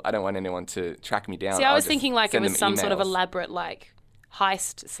like, well, I don't want anyone to track me down. See, I I'll was just thinking like it send was them some sort of emails." elaborate like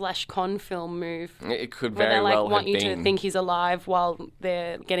heist/con film move. It could Where very they like well want have you been. to think he's alive while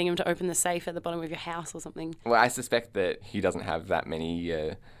they're getting him to open the safe at the bottom of your house or something. Well, I suspect that he doesn't have that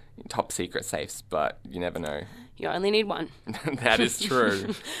many top secret safes, but you never know. You only need one. That is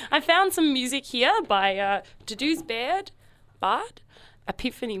true. I found some music here by Dedu's Bard,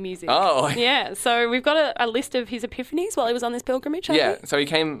 Epiphany music. Oh. Yeah, so we've got a list of his epiphanies while he was on this pilgrimage, haven't Yeah, we? so he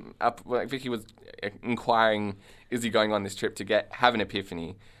came up, like Vicky was inquiring, is he going on this trip to have an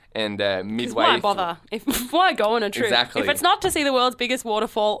epiphany? And midway... Why bother? Why go on a trip? Exactly. If it's not to see the world's biggest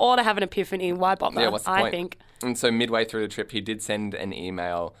waterfall or to have an epiphany, why bother? Yeah, what's the I point? think. And so midway through the trip, he did send an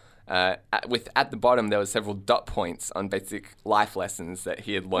email at the bottom there was several dot points on basic life lessons that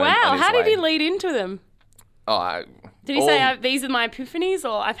he had learned on Wow, his how did way. he lead into them? Did he say, these are my epiphanies,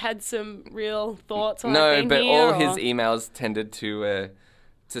 or I've had some real thoughts while I've No, been but here, all or... his emails tended to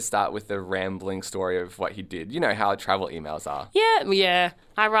start with the rambling story of what he did. You know how travel emails are. Yeah.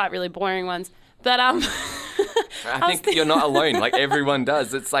 I write really boring ones. But, I think you're not alone. Like, everyone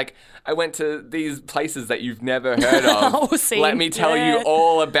does. It's like, I went to these places that you've never heard of. Oh, see, Let me tell yeah. you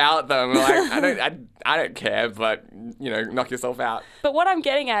all about them. Like, I don't care, but, knock yourself out. But what I'm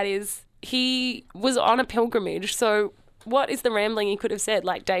getting at is he was on a pilgrimage, so what is the rambling he could have said?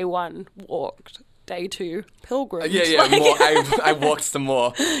 Like, day 1, walked. Day 2, pilgrimage. Yeah, Like- more. I walked some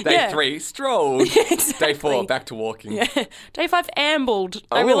more. Day Yeah. 3, strolled. Exactly. Day 4, back to walking. Yeah. Day 5, ambled.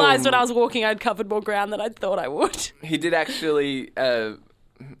 I realised when I was walking I'd covered more ground than I thought I would. He did actually,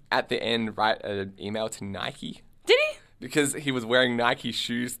 at the end, write an email to Nike. Did he? Because he was wearing Nike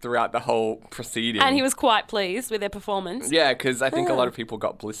shoes throughout the whole proceeding. And he was quite pleased with their performance. Yeah, because I think a lot of people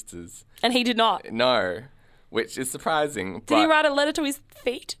got blisters. And he did not. No, which is surprising. Did he write a letter to his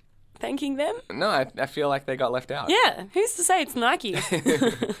feet thanking them? No, I feel like they got left out. Yeah. Who's to say it's Nike?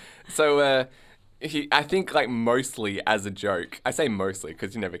 So I think like mostly as a joke. I say mostly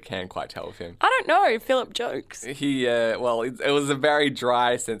because you never can quite tell with him. I don't know. Philip jokes. He, it was a very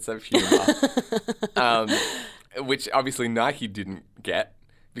dry sense of humour, which obviously Nike didn't get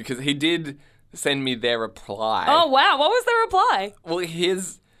because he did send me their reply. Oh, wow. What was the reply? Well,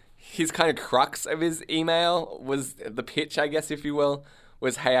 his kind of crux of his email was the pitch, I guess, if you will,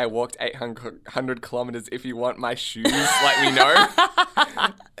 was, hey, I walked 800 kilometers. If you want my shoes, let me know.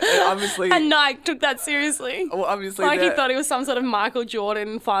 And obviously... And Nike took that seriously. Well, obviously... Like he thought he was some sort of Michael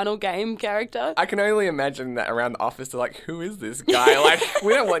Jordan final game character. I can only imagine that around the office, they're like, who is this guy? Like,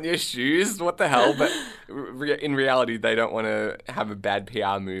 we don't want your shoes. What the hell? But in reality, they don't want to have a bad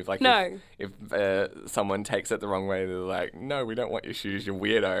PR move. Like, No. if someone takes it the wrong way, they're like, no, we don't want your shoes, you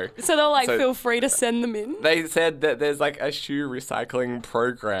weirdo. So they'll like So- feel free to send them in. They said that there's like a shoe recycling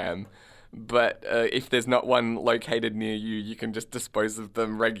program, but if there's not one located near you, you can just dispose of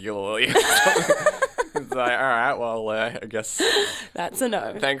them regularly. It's like, all right, well, I guess That's a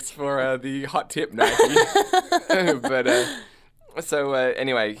no. thanks for the hot tip, Nike. But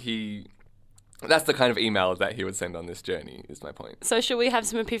anyway, that's the kind of email that he would send on this journey, is my point. So should we have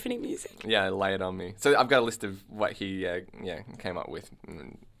some epiphany music? Yeah, lay it on me. So I've got a list of what he came up with.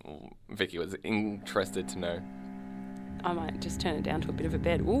 Vicky was interested to know. I might just turn it down to a bit of a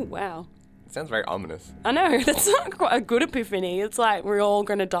bed. Ooh, wow. It sounds very ominous. I know, that's not quite a good epiphany. It's like we're all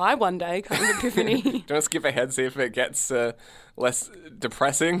going to die one day kind of epiphany. Do you want to skip ahead, see if it gets less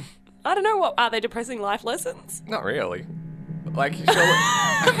depressing? I don't know, what are they depressing life lessons? Not really. Like, sure.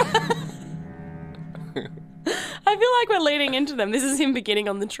 I feel like we're leading into them. This is him beginning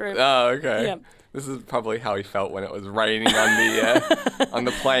on the trip. Oh, okay. Yeah. This is probably how he felt when it was raining on the on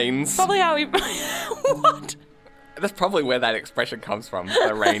the plains. Probably how we... What? That's probably where that expression comes from.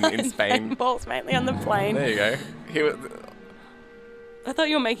 The rain in Spain. Balls mainly on the plane. There you go. He was. I thought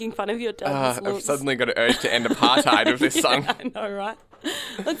you were making fun of your dad's I've looks. suddenly got an urge to end apartheid with this song. Yeah, I know, right?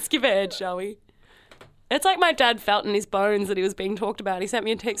 Let's skip ahead, shall we? It's like my dad felt in his bones that he was being talked about. He sent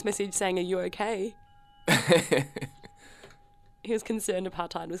me a text message saying, "Are you okay?" He was concerned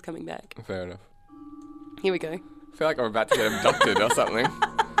apartheid was coming back. Fair enough. Here we go. I feel like I'm about to get abducted or something.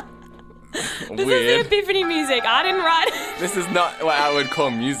 This Weird. is the epiphany music. I didn't write it. This is not what I would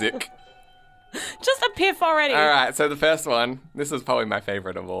call music. Just a piff already. All right, so the first one, this is probably my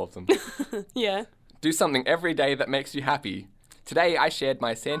favorite of all of them. Yeah. Do something every day that makes you happy. Today I shared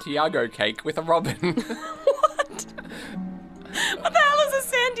my Santiago cake with a robin. What? What the hell is a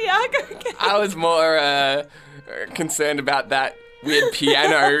Santiago cake? I was more concerned about that weird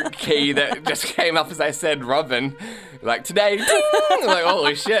piano key that just came up as I said robin. Like, today, ding! I'm like,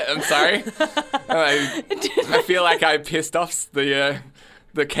 holy shit, I'm sorry. I feel like I pissed off the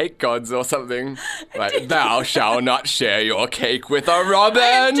cake gods or something. Like, thou shalt not share your cake with a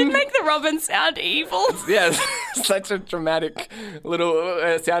robin. Did make the robin sound evil? Yeah, such a dramatic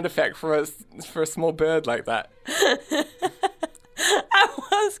little sound effect for a small bird like that. I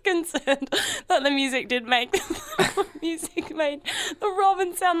was concerned that the music did make made the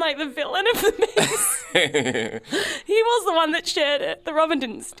robin sound like the villain of the piece. He was the one that shared it. The robin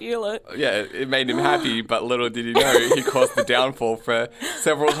didn't steal it. Yeah, it made him happy, but little did he know he caused the downfall for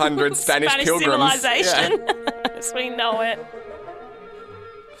several hundred Spanish pilgrims. civilization, as we know it.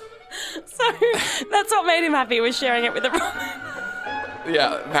 So that's what made him happy, was sharing it with the robin.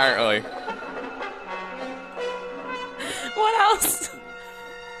 Yeah, apparently. What else?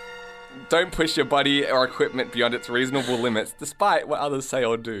 Don't push your body or equipment beyond its reasonable limits, despite what others say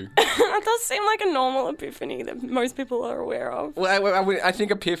or do. That does seem like a normal epiphany that most people are aware of. Well, I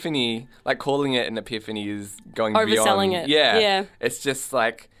think epiphany, like calling it an epiphany, is going Overselling beyond. it. Yeah. Yeah. It's just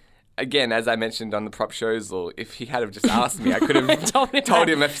like, again, as I mentioned on the prop shows, or if he had have just asked me, I could have told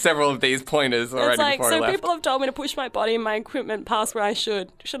him several of these pointers already It's like, before I so left. people have told me to push my body and my equipment past where I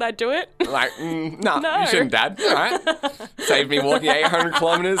should. Should I do it? Like, no, No. you shouldn't, Dad. All right. Saved me walking 800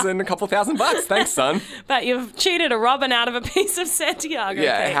 kilometres and a couple $1,000. Thanks, son. But you've cheated a robin out of a piece of Santiago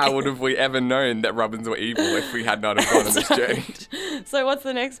Yeah, cake. how would have we ever known that robins were evil if we had not have gone on this journey? So what's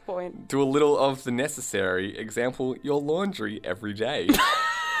the next point? Do a little of the necessary. Example, your laundry every day.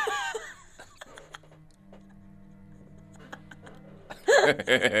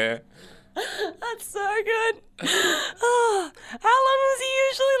 That's so good. Oh, how long is he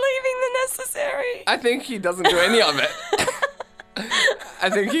usually leaving the necessary? I think he doesn't do any of it. I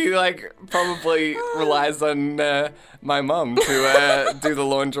think he probably relies on my mum to do the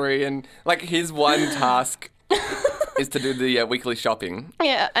laundry, and his one task is to do the weekly shopping.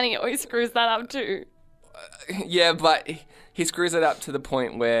 Yeah, and he always screws that up too. Yeah, but he screws it up to the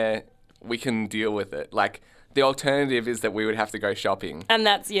point where we can deal with it. The alternative is that we would have to go shopping. And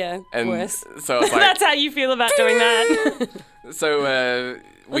that's, And worse. so it's like, That's how you feel about doing that. so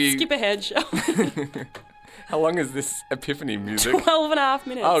Let's skip ahead, shall we? How long is this epiphany music? 12 and a half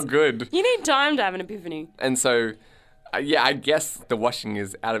minutes. Oh, good. You need time to have an epiphany. And so, I guess the washing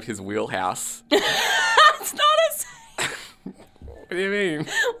is out of his wheelhouse. It's not as... What do you mean?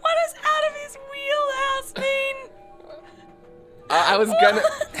 What does out of his wheelhouse mean? I was gonna...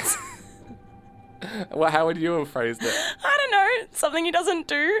 Well, how would you have phrased it? I don't know. Something he doesn't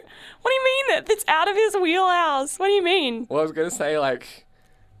do. What do you mean that it's out of his wheelhouse? What do you mean? Well, I was gonna say,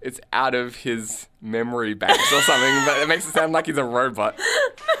 it's out of his memory banks or something, but it makes it sound like he's a robot.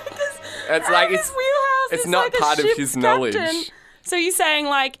 It's out like of his wheelhouse it's is not like a part of ship's his captain. knowledge. So you're saying,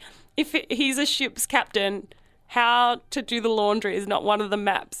 if he's a ship's captain, how to do the laundry is not one of the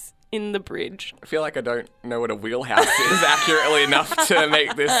maps in the bridge. I feel like I don't know what a wheelhouse is accurately enough to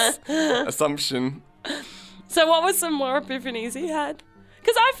make this assumption. So what were some more epiphanies he had?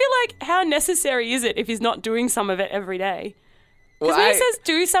 Because I feel like, how necessary is it if he's not doing some of it every day? Because when he says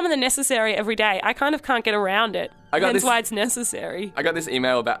do some of the necessary every day, I kind of can't get around it. Hence why it's necessary. I got this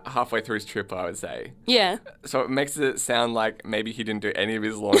email about halfway through his trip, I would say. Yeah. So it makes it sound like maybe he didn't do any of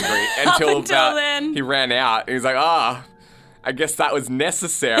his laundry until then. he ran out. And he's like, I guess that was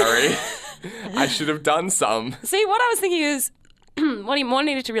necessary. I should have done some. See, what I was thinking is, what he more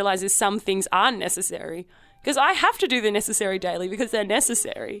needed to realise is some things aren't necessary. Because I have to do the necessary daily because they're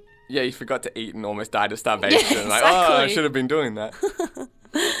necessary. Yeah, you forgot to eat and almost died of starvation. Yeah, Like, I exactly. should have been doing that.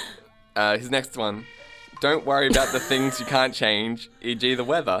 His next one. Don't worry about the things you can't change, e.g. the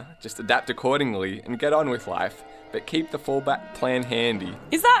weather. Just adapt accordingly and get on with life. But keep the fallback plan handy.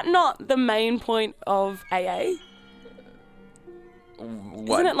 Is that not the main point of AA?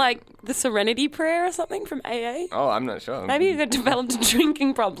 What? Isn't it like the Serenity Prayer or something from AA? Oh, I'm not sure. Maybe you developed a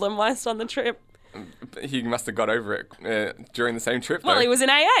drinking problem whilst on the trip. He must have got over it during the same trip, though. Well, he was in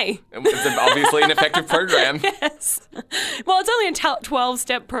AA. It's obviously an effective program. Yes. Well, it's only a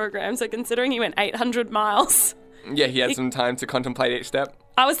 12-step program, so considering he went 800 miles, Yeah, he had some time to contemplate each step.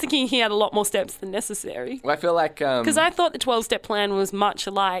 I was thinking he had a lot more steps than necessary. Well, I feel like... Because I thought the 12-step plan was much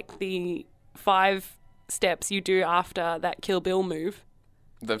like the 5 steps you do after that Kill Bill move.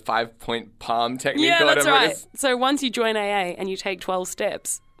 the 5-point palm technique Yeah, or that's whatever it right. is. So once you join AA and you take 12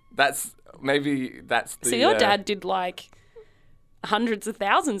 steps. That's the... So your dad did hundreds of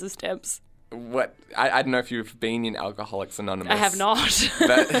thousands of steps. What I don't know if you've been in Alcoholics Anonymous. I have not.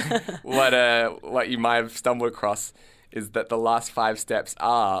 But what you might have stumbled across is that the last 5 steps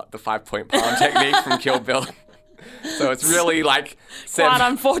are the 5-point palm technique from Kill Bill. So it's really like Quite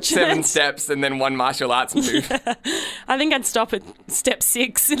unfortunate. 7 steps and then 1 martial arts move. I think I'd stop at step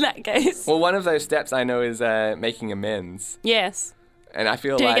 6 in that case. Well, one of those steps I know is making amends. Yes. And I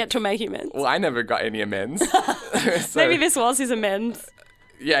feel Did like... he get to make amends? Well, I never got any amends. So, Maybe this was his amends.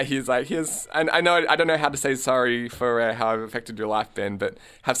 yeah, he's like, I don't know how to say sorry for how I've affected your life, Ben, but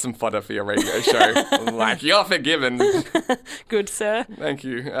have some fodder for your radio show. I'm like, you're forgiven. Good, sir. Thank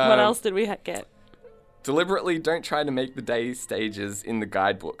you. What else did we get? Deliberately don't try to make the day stages in the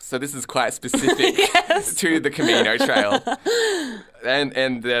guidebook. So this is quite specific to the Camino Trail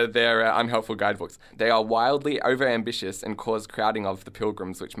and their unhelpful guidebooks. They are wildly overambitious and cause crowding of the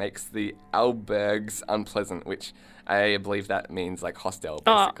pilgrims, which makes the albergues unpleasant, which I believe that means like hostel,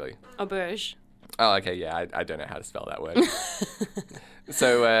 basically. Auberge. Oh, okay, yeah, I don't know how to spell that word.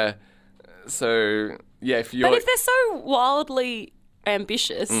 So yeah, if you're... But if they're so wildly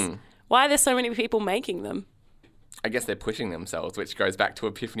ambitious, Mm. why are there so many people making them? I guess they're pushing themselves, which goes back to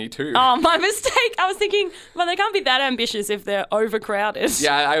Epiphany too. Oh, my mistake. I was thinking, well, they can't be that ambitious if they're overcrowded.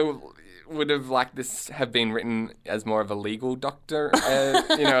 Yeah, I would have liked this have been written as more of a legal doctor,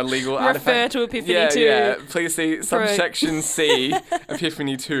 a legal Refer artifact. to Epiphany Yeah, 2. yeah. Please see subsection C,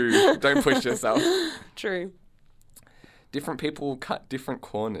 Epiphany 2. Don't push yourself. True. Different people cut different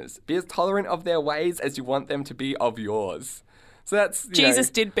corners. Be as tolerant of their ways as you want them to be of yours. So that's, Jesus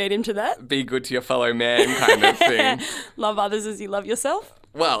did beat him to that. be good to your fellow man kind of thing. Love others as you love yourself.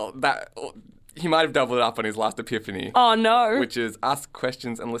 Well, he might have doubled up on his last Epiphany, Oh, no. which is ask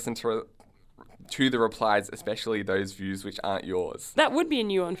questions and listen to the replies, especially those views which aren't yours. That would be a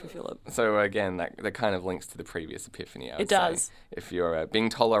new one for Philip. So again, that kind of links to the previous Epiphany. I would It does. say, if you're being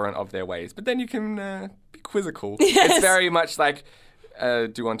tolerant of their ways, but then you can be quizzical. Yes. It's very much like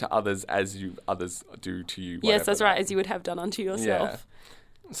do unto others as others do to you. Yes, whatever that's that- right, as you would have done unto yourself.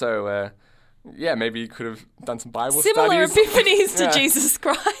 Yeah. So maybe you could have done some Bible Similar studies. epiphanies to Yeah. Jesus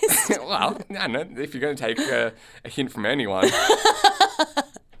Christ. Well, I don't know, if you're going to take a hint from anyone.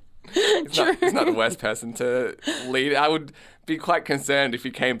 He's not the worst person to lead. I would be quite concerned if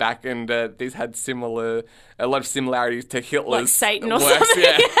he came back and these had a lot of similarities to Hitler's Like Satan or works. something.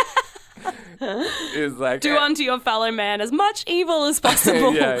 Yeah. Is like Do unto your fellow man as much evil as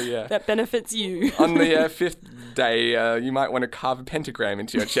possible Yeah. that benefits you. on the fifth day, you might want to carve a pentagram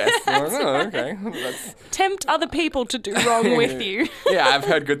into your chest. I'm like, oh, okay. Tempt other people to do wrong with you. Yeah, I've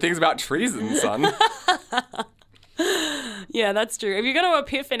heard good things about treason, son. Yeah, that's true. If you're going to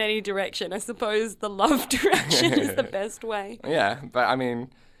epiphany in any direction, I suppose the love direction is the best way. Yeah, but I mean,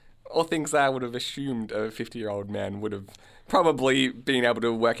 all things I would have assumed a 50-year-old man would have probably been able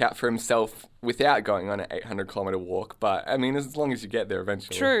to work out for himself without going on an 800-kilometre walk. But, I mean, as long as you get there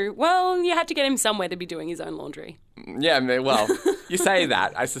eventually. True. Well, you had to get him somewhere to be doing his own laundry. Yeah, well, you say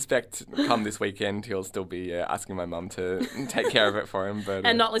that. I suspect come this weekend he'll still be asking my mum to take care of it for him. But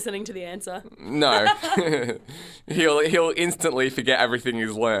And not listening to the answer. no. He'll instantly forget everything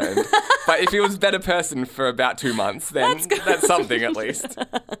he's learned. But if he was a better person for about 2 months, then that's something at least.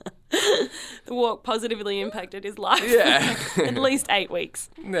 The walk positively impacted his life. Yeah. At least 8 weeks.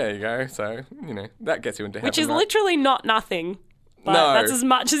 There you go. So, that gets you into heaven. Which is right? literally not nothing. But No. that's as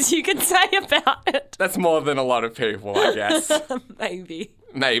much as you can say about it. That's more than a lot of people, I guess. Maybe.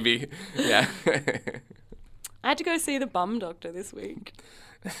 Maybe. Yeah. I had to go see the bum doctor this week.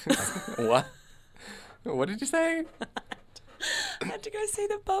 What? What did you say? I had to go see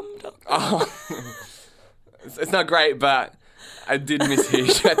the bum doctor. Oh. It's not great, but I did mishear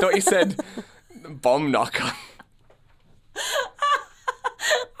you. I thought you said bomb knocker.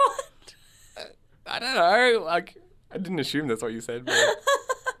 What? I don't know. Like, I didn't assume that's what you said, but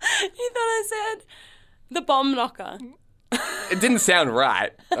You thought I said the bomb knocker. it didn't sound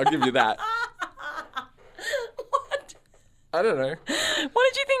right. I'll give you that. What? I don't know. What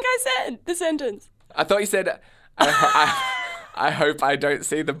did you think I said? The sentence. I thought you said, I hope I don't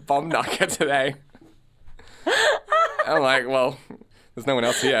see the bomb knocker today. I'm like, well, there's no one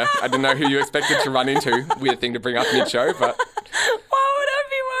else here. I didn't know who you expected to run into. Weird thing to bring up mid-show, but Why would I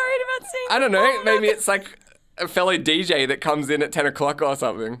be worried about seeing I don't the know. bomb Maybe knocker? it's like a fellow DJ that comes in at 10 o'clock or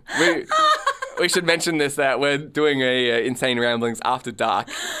something. We should mention this, that we're doing a Insane Ramblings After Dark.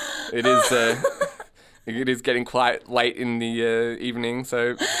 It is getting quite late in the evening,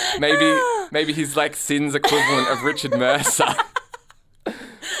 so maybe he's like Sin's equivalent of Richard Mercer.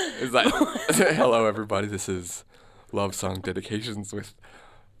 It's like, hello everybody, this is Love Song Dedications with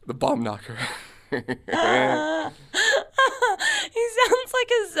the Bomb Knocker. He sounds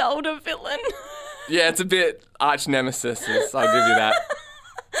like a Zelda villain. Yeah, it's a bit arch nemesis, I'll give you that.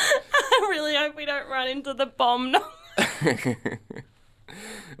 I really hope we don't run into the bomb knocker.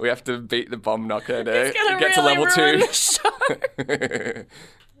 We have to beat the Bomb Knocker to It's gonna get to really level ruin 2. the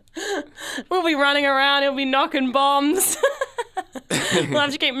show. We'll be running around, he'll be knocking bombs. We'll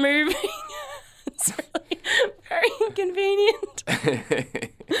have to keep moving. It's really very inconvenient.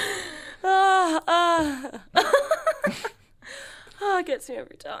 It gets me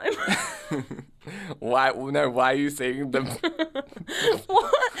every time. Why are you seeing them? What?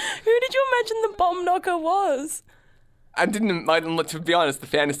 Who did you imagine the bomb knocker was? To be honest, the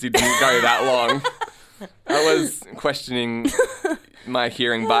fantasy didn't go that long. I was questioning my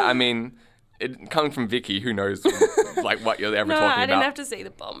hearing, but I mean, coming from Vicky, who knows like what you're ever No, talking I about. didn't have to see the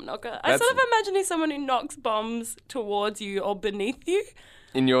bomb knocker. I sort of imagine he's someone who knocks bombs towards you or beneath you.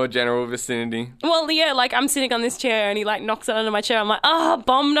 in your general vicinity? Well, yeah, like I'm sitting on this chair and he like knocks it under my chair. I'm like,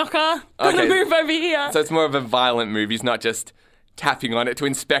 bomb knocker. Gonna Okay. move over here. So it's more of a violent move. He's not just tapping on it to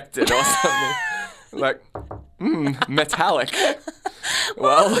inspect it or something. Like, metallic.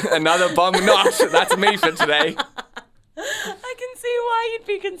 Well, another bomb knocked. That's me for today. I can see why you'd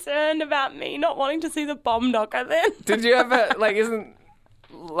be concerned about me not wanting to see the bomb knocker then. Did you ever,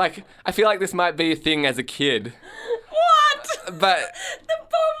 I feel like this might be a thing as a kid. What? But, The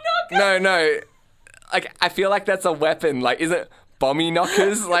bomb knocker? no. Like, I feel like that's a weapon. Like, isn't bomby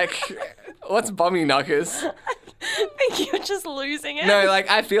knockers? Like, what's bomby knockers? I think you're just losing it. No, like,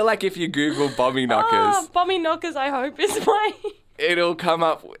 I feel like if you Google bomby knockers, Bomby knockers, I hope, is my... it'll come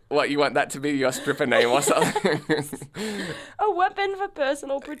up what you want that to be your stripper name or something. A weapon for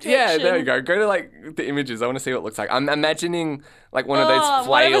personal protection. Yeah, there you go. Go to like the images. I want to see what it looks like. I'm imagining like one of those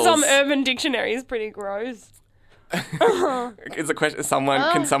Whatever's flails. on Urban Dictionary is pretty gross. It's a question.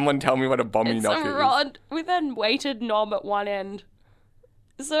 Can someone tell me what a bomby It's knocker a rod with a weighted knob at one end.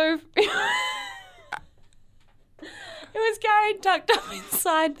 So it was carried tucked up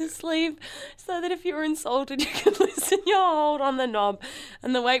inside the sleeve so that if you were insulted, you could loosen your hold on the knob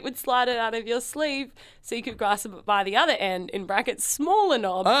and the weight would slide it out of your sleeve so you could grasp it by the other end, in brackets, smaller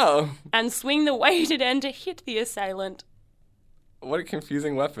knob, Oh, and swing the weighted end to hit the assailant. what a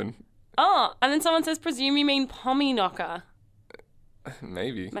confusing weapon. Oh, and then someone says, presume you mean pommy knocker.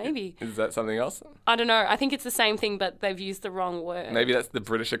 Maybe. Maybe. Is that something else? I don't know. I think it's the same thing, but they've used the wrong word. Maybe that's the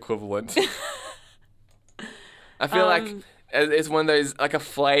British equivalent. I feel like it's one of those, like a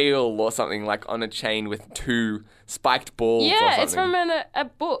flail or something, like on a chain with two spiked balls or Yeah, something. it's from a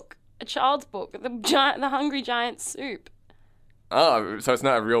book, a child's book, the Hungry Giant Soup. Oh, so it's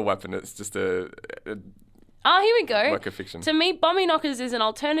not a real weapon. It's just a Oh, here we go. work of fiction. To me, bomby knockers is an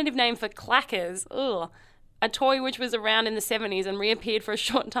alternative name for clackers. Ugh. A toy which was around in the 70s and reappeared for a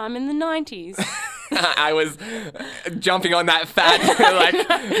short time in the 90s. I was jumping on that fad, like,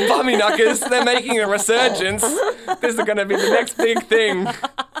 bomby knockers, they're making a resurgence. This is going to be the next big thing.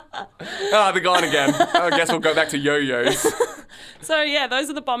 Oh, they're gone again. I guess we'll go back to yo-yos. So, yeah, those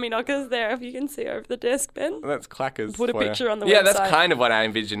are the bomby knockers there, if you can see over the desk, Ben. That's clackers. Put a for you. picture on the Yeah, that's website. kind of what I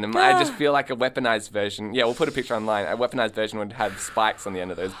envisioned them. I just feel like a weaponized version. Yeah, we'll put a picture online. A weaponized version would have spikes on the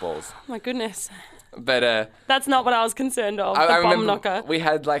end of those balls. My goodness. But That's not what I was concerned of, I the bomb remember knocker. we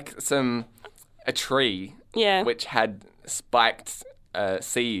had like a tree Yeah. which had spiked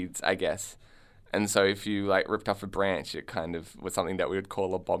seeds, I guess. And so if you like ripped off a branch, it kind of was something that we would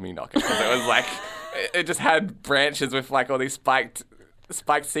call a bomby knocker, because it was like it just had branches with like all these spiked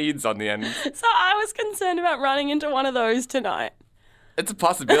seeds on the end. So I was concerned about running into one of those tonight. It's a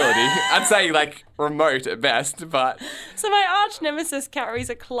possibility. I'd say like remote at best, but So my arch nemesis carries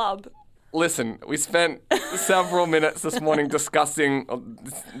a club. listen, we spent several minutes this morning discussing,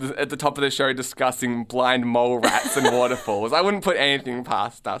 at the top of the show, discussing blind mole rats and waterfalls. I wouldn't put anything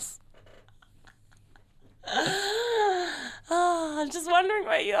past us. I'm just wondering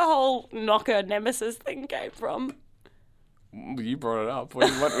where your whole knocker nemesis thing came from. You brought it up. What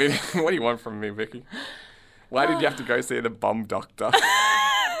do you want, what do you want from me, Vicky? Why did you have to go see the bum doctor?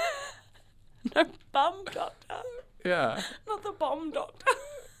 No, bum doctor. Yeah, Not the bomb doctor.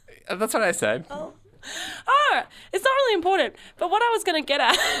 that's what I said. Oh, it's not really important. But what I was going to get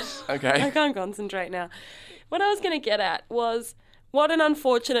at... Okay. I can't concentrate now. What I was going to get at was, what an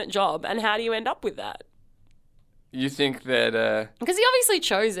unfortunate job, and how do you end up with that? You think that... Because he obviously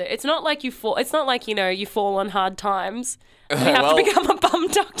chose it. It's not like you fall. It's not like, you fall on hard times. You have Well, to become a bum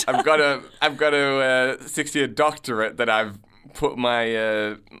doctor. I've got a 6-year doctorate that I've put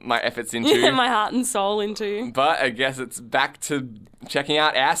my my efforts into. my heart and soul into. But I guess it's back to checking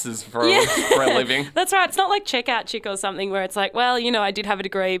out asses for a living. That's right. It's not like Checkout Chick or something where it's like, well, I did have a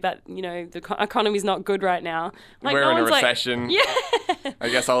degree, but, the economy's not good right now. Like, We're no in a one's like, recession. yeah. I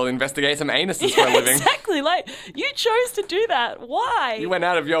guess I'll investigate some anuses for a living. Exactly. Like, you chose to do that. Why? You went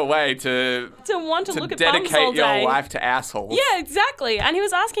out of your way to want to look at bums all dedicate day. your life to assholes. Yeah, exactly. And he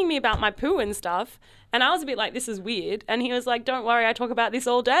was asking me about my poo and stuff. And I was a bit like, this is weird. And he was like, don't worry, I talk about this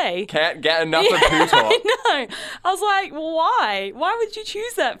all day. Can't get enough of poo talk. I know. I was like, why? Why would you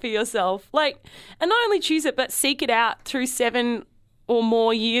choose that for yourself? Like, and not only choose it, but seek it out through 7 or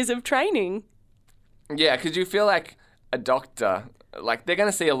more years of training. Yeah, because you feel like a doctor, like they're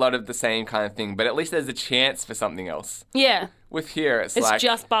going to see a lot of the same kind of thing, but at least there's a chance for something else. Yeah. With here, it's It's like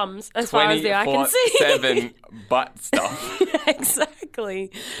just bums, as far as the eye can see. 24/7 butt stuff. Yeah,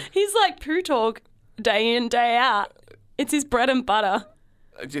 exactly. He's like poo talk day in, day out. It's his bread and butter.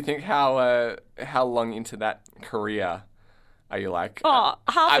 Do you think how long into that career are you like? Oh,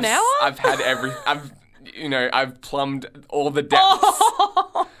 half an hour? I've had you know, I've plumbed all the depths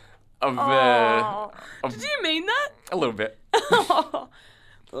of the... Did you mean that? A little bit.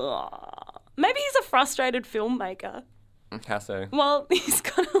 Maybe he's a frustrated filmmaker. How so? Well,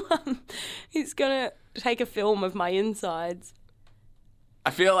 he's gonna take a film of my insides. I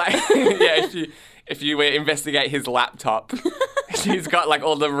feel like, yeah, if you investigate his laptop, he's got like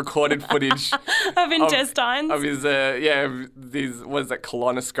all the recorded footage Of intestines. of his, these, what is that,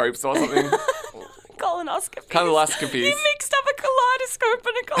 colonoscopes or something? Colonoscopies. Colonoscopies. You mixed up a kaleidoscope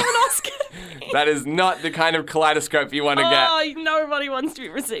and a colonoscopy. That is not the kind of kaleidoscope you want to get. Oh, nobody wants to be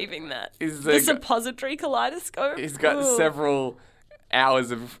receiving that. The suppository kaleidoscope. He's got several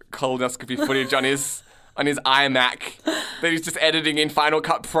hours of colonoscopy footage on his iMac that he's just editing in Final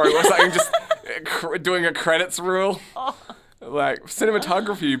Cut Pro or something, just doing a credits rule. Like,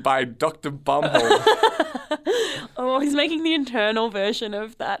 cinematography by Dr. Bumhole. Oh, he's making the internal version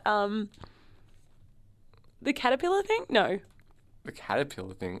of that, the caterpillar thing? No. The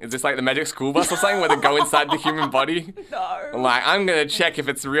caterpillar thing. Is this like the Magic School Bus or something where they go inside the human body? No. I'm like, I'm going to check if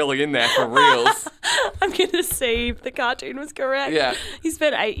it's really in there for reals. I'm going to see if the cartoon was correct. Yeah. He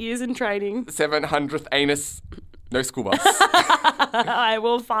spent 8 years in training. 700th anus, no school bus. I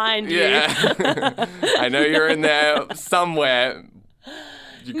will find you. Yeah. I know you're in there somewhere.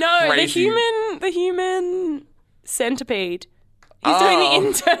 No, crazy. the human centipede. He's doing the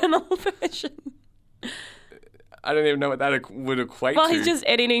internal version. I don't even know what that would equate Well, to. he's just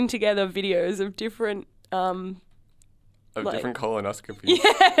editing together videos of different, different colonoscopies.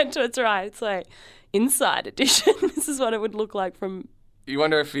 Yeah, that's right. It's like Inside Edition. This is what it would look like from... You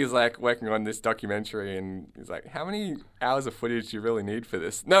wonder if he's like working on this documentary and he's like, how many hours of footage do you really need for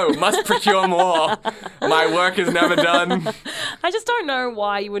this? No, must procure more. My work is never done. I just don't know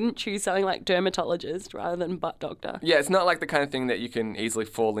why you wouldn't choose something like dermatologist rather than butt doctor. Yeah, it's not like the kind of thing that you can easily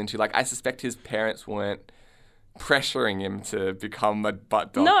fall into. Like, I suspect his parents weren't pressuring him to become a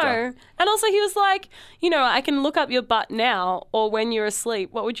butt doctor. No. And also he was like, you know, I can look up your butt now or when you're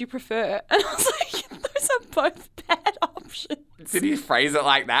asleep. What would you prefer? And I was like, those are both bad options. Did he phrase it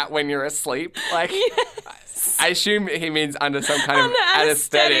like that, when you're asleep? Like, Yes. I assume he means under some kind Under of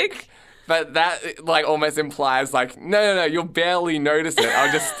anesthetic. anesthetic. But that like almost implies like, no, you'll barely notice it.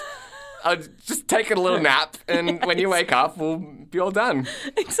 I'll just take a little nap, and when you wake up, we'll be all done.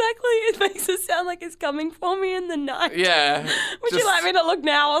 Exactly. It makes it sound like it's coming for me in the night. Yeah. Would you just like me to look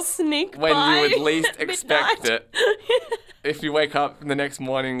now or sneak when by you would least at expect midnight? it? If you wake up the next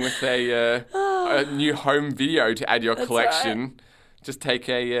morning with a new home video to add your collection, just take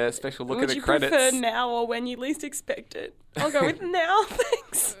a special look at the credits. Would you prefer now or when you least expect it? I'll go with now,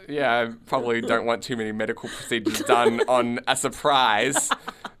 thanks. Yeah, I probably don't want too many medical procedures done on a surprise. Is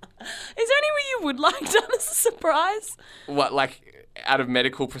there any way you would like done as a surprise? What, like, out of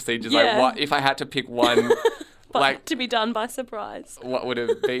medical procedures? Yeah. Like, what if I had to pick one? But Like, to be done by surprise. what would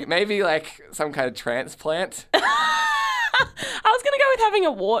it be? Maybe like some kind of transplant. I was going to go with having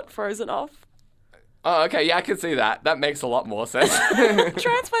a wart frozen off. Oh, okay, yeah, I can see that. That makes a lot more sense.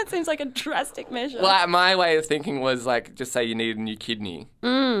 Transplant seems like a drastic measure. Well, my way of thinking was like, just say you need a new kidney.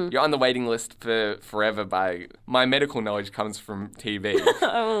 You're on the waiting list for forever. By my medical knowledge comes from TV.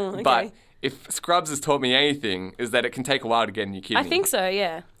 Oh, okay. But if Scrubs has taught me anything, is that it can take a while to get a new kidney. I think so,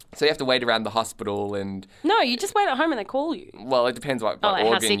 yeah. So you have to wait around the hospital and, No, you just wait at home and they call you. well, it depends what like how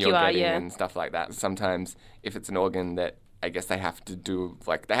organ sick you're you are, getting yeah. and stuff like that. Sometimes if it's an organ that I guess they have to do,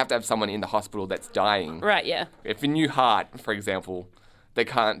 like they have to have someone in the hospital that's dying. Right, yeah. If a new heart, for example, they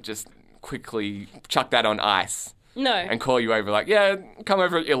can't just quickly chuck that on ice No. and call you over like, yeah, come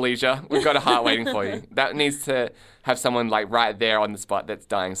over at your leisure. We've got a heart waiting for you. That needs to have someone like right there on the spot that's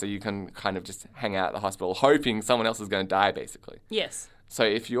dying so you can kind of just hang out at the hospital hoping someone else is going to die, basically. Yes. So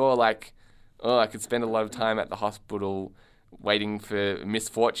if you're like, oh, I could spend a lot of time at the hospital waiting for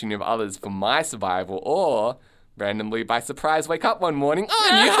misfortune of others for my survival, or randomly by surprise wake up one morning, oh,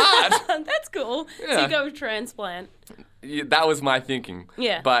 new heart! That's cool. So Yeah. you go with transplant. Yeah, that was my thinking.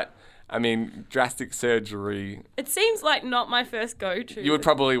 Yeah. But, I mean, drastic surgery, It seems like not my first go-to. you would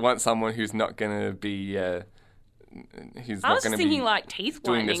probably want someone who's not going to be, who's I not was going just to thinking be like teeth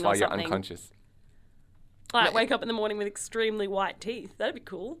doing whitening this while or you're something. unconscious. Like wake up in the morning with extremely white teeth. That'd be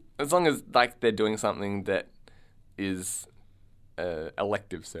cool. As long as, like, they're doing something that is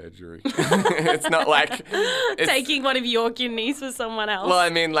elective surgery. It's not like... It's, Taking one of your kidneys for someone else. well, I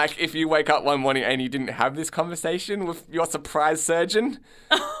mean, like, if you wake up one morning and you didn't have this conversation with your surprise surgeon,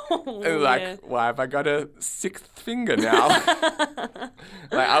 like, yeah. why have I got a sixth finger now?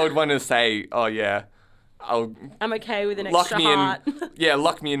 Like, I would want to say, oh, yeah, I'm okay with an lock extra me heart. in. Yeah,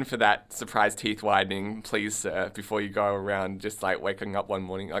 lock me in for that surprise teeth whitening, please, sir, before you go around just like waking up one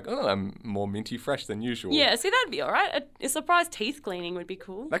morning like, oh, I'm more minty fresh than usual. Yeah, see, that'd be all right. A surprise teeth cleaning would be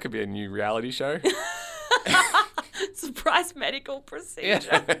cool. That could be a new reality show. Surprise medical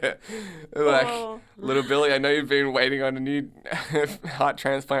procedure. Yeah. Like, Oh. little Billy, I know you've been waiting on a new heart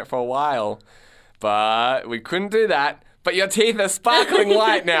transplant for a while, but we couldn't do that. But your teeth are sparkling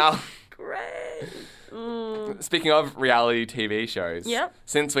white now. Great. Speaking of reality TV shows, Yep.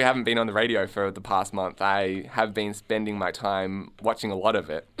 since we haven't been on the radio for the past month, I have been spending my time watching a lot of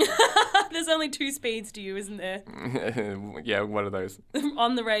it. There's only two speeds to you, isn't there? Yeah, what are those?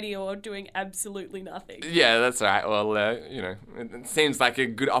 On the radio or doing absolutely nothing. Yeah, that's right. Well, it seems like a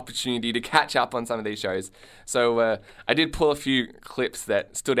good opportunity to catch up on some of these shows. So I did pull a few clips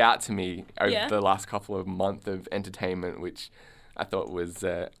that stood out to me over Yeah. the last couple of months of entertainment, which I thought was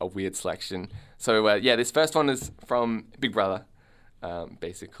a weird selection. So, this first one is from Big Brother.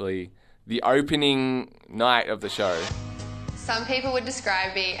 Basically, the opening night of the show. Some people would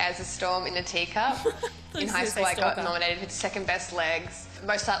describe me as a storm in a teacup. In high school, I got nominated for second best legs,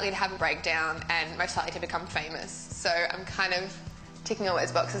 most likely to have a breakdown, and most likely to become famous. So I'm kind of ticking all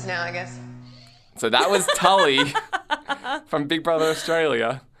those boxes now, I guess. So that was Tully from Big Brother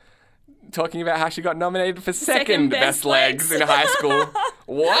Australia talking about how she got nominated for second best legs in high school.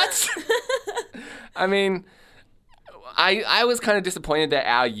 What? I mean, I was kind of disappointed that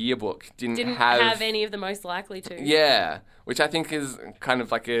our yearbook didn't have any of the most likely to. Yeah, which I think is kind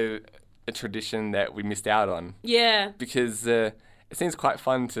of like a tradition that we missed out on. Yeah. Because it seems quite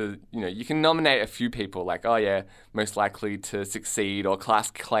fun to, you can nominate a few people like, oh yeah, most likely to succeed or class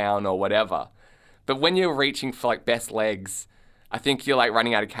clown or whatever. But when you're reaching for like best legs, I think you're like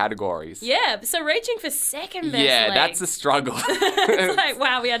running out of categories. Yeah, so reaching for second best Yeah, legs. that's a struggle. It's like,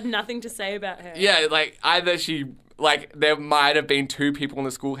 wow, we had nothing to say about her. Yeah, like either there might have been two people in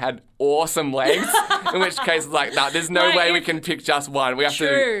the school who had awesome legs, in which case, there's no Like, way we can pick just one. We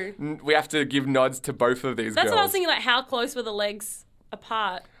have to give nods to both of these That's girls. what I was thinking, like, how close were the legs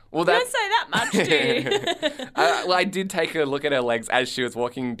apart? Well, You don't say that much, do you? I did take a look at her legs as she was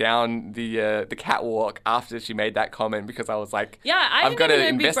walking down the catwalk after she made that comment because I was like, Yeah, I I've got didn't to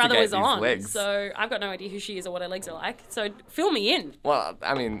even know Big Brother investigate was these on, legs. so I've got no idea who she is or what her legs are like. So fill me in. Well,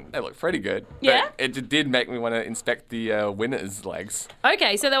 I mean, they look pretty good. Yeah? But it did make me want to inspect the winner's legs.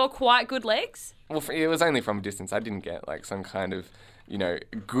 Okay, so they were quite good legs. Well, it was only from a distance. I didn't get some kind of,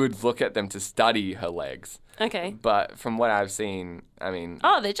 good look at them to study her legs. Okay. But from what I've seen, I mean...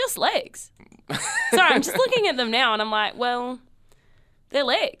 Oh, they're just legs. Sorry, I'm just looking at them now and I'm like, well, they're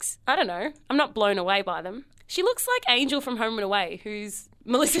legs. I don't know. I'm not blown away by them. She looks like Angel from Home and Away, who's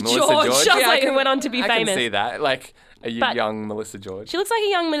Melissa George. Who went on to be famous. I can see that. Like a But young Melissa George. She looks like a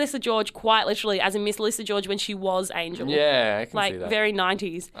young Melissa George, quite literally, as in Miss Melissa George when she was Angel. Yeah, I can like see that. very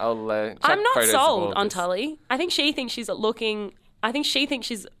 90s. I'll check I'm not photos of sold all of on this. Tully. I think she thinks she's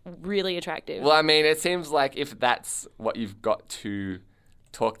really attractive. Well, I mean, it seems like if that's what you've got to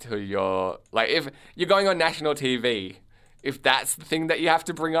talk to your... Like, if you're going on national TV, if that's the thing that you have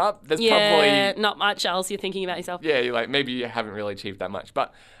to bring up, there's yeah, probably... not much else you're thinking about yourself. Yeah, you're like, maybe you haven't really achieved that much.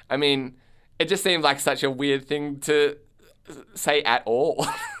 But, I mean, it just seems like such a weird thing to say at all.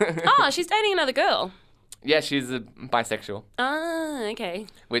 Oh, she's dating another girl. Yeah, she's a bisexual, Ah, okay.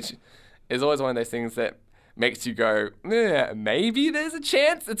 which is always one of those things that makes you go, maybe there's a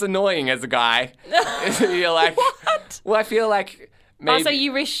chance. It's annoying as a guy. You're like, What? Well, I feel like maybe... Oh, so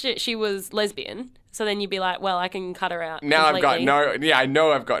you wish that she was lesbian, so then you'd be like, well, I can cut her out Now completely. I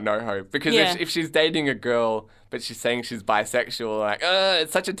know I've got no hope. Because Yeah. if she's dating a girl, but she's saying she's bisexual, like,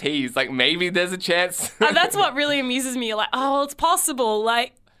 it's such a tease. Like, maybe there's a chance. That's what really amuses me. You're like, oh, well, it's possible.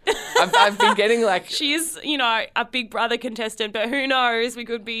 Like, I've been getting like... she is, a Big Brother contestant, but who knows? We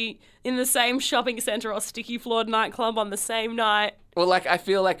could be in the same shopping centre or sticky floored nightclub on the same night. Well, like, I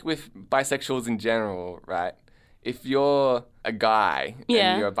feel like with bisexuals in general, right? If you're a guy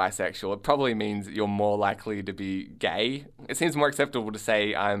Yeah. and you're bisexual, it probably means you're more likely to be gay. It seems more acceptable to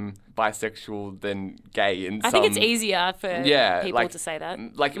say I'm bisexual than gay. I think it's easier for people to say that.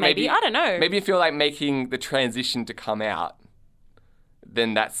 Like maybe I don't know. Maybe if you're like making the transition to come out,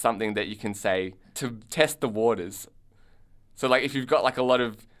 then that's something that you can say to test the waters. So like if you've got like a lot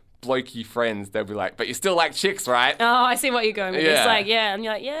of blokey friends, they'll be like, but you still like chicks, right? Oh, I see what you're going with. It's Yeah. like, yeah. And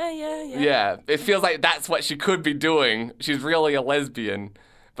you're like, yeah. Yeah, it feels like that's what she could be doing. She's really a lesbian,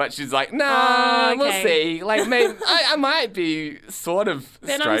 but she's like, nah, Oh, we'll okay. see. Like, maybe I might be sort of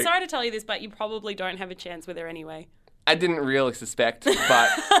Then straight. I'm sorry to tell you this, but you probably don't have a chance with her anyway. I didn't really suspect, but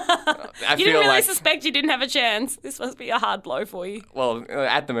I You feel didn't really like, suspect you didn't have a chance. This must be a hard blow for you. well,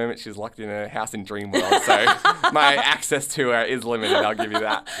 at the moment she's locked in a house in Dreamworld, so my access to her is limited, I'll give you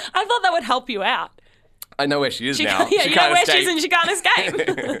that. I thought that would help you out. I know where she is now. Yeah, she you know can't where she escape. is and she can't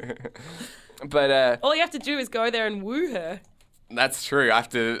escape. But All you have to do is go there and woo her. that's true. I have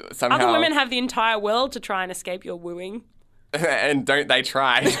to somehow... Other women have the entire world to try and escape your wooing. and don't they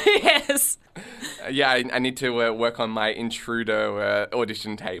try. Yes. Yeah, I need to work on my intruder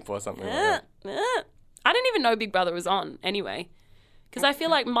audition tape or something like that. I didn't even know Big Brother was on anyway. Because I feel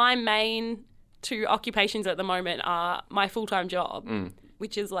like my main 2 occupations at the moment are my full-time job,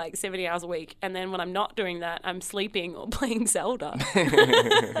 which is like 70 hours a week. And then when I'm not doing that, I'm sleeping or playing Zelda.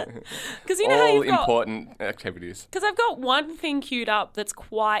 Because you know how All you've got... important activities. Because I've got one thing queued up that's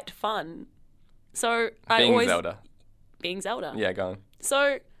quite fun. So I Being always... Zelda. Being Zelda. Yeah, go on.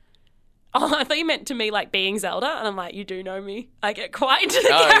 So... Oh, I thought you meant to me like being Zelda, and I'm like, you do know me. I get quite into the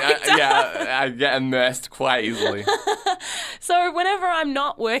character. Yeah, I get immersed quite easily. So whenever I'm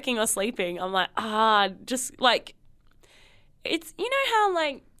not working or sleeping, I'm like, just like, it's, you know how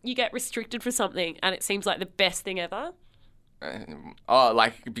like you get restricted for something and it seems like the best thing ever?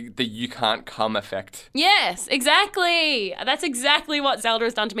 Like the you can't come effect. Yes, exactly. That's exactly what Zelda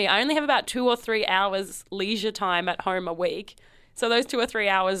has done to me. I only have about 2 or 3 hours leisure time at home a week. So those 2 or 3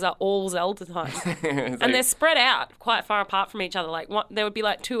 hours are all Zelda time. And they're spread out quite far apart from each other. Like there would be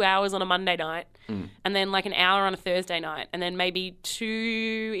like 2 hours on a Monday night and then like an hour on a Thursday night and then maybe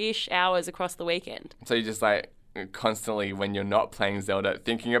 2-ish hours across the weekend. So you just like constantly when you're not playing Zelda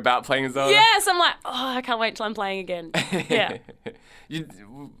thinking about playing Zelda? Yes, I'm like, I can't wait till I'm playing again. Yeah.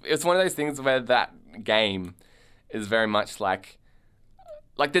 It's one of those things where that game is very much like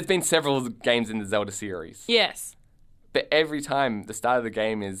there's been several games in the Zelda series. Yes. But every time the start of the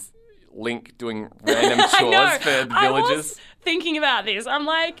game is Link doing random chores for the I villagers. was thinking about this. I'm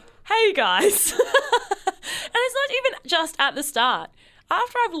like, hey guys. And it's not even just at the start.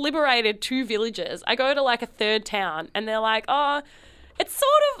 After I've liberated 2 villages, I go to like a 3rd town and they're like, it's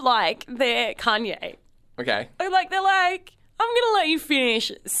sort of like they're Kanye. Okay. They're like, I'm going to let you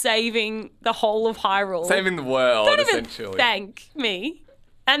finish saving the whole of Hyrule. Saving the world, Don't even essentially. thank me.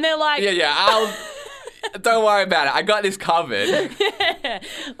 And they're like... Yeah, don't worry about it. I got this covered. Yeah.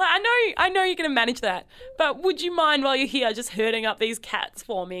 Like, I know you're going to manage that, but would you mind while you're here just herding up these cats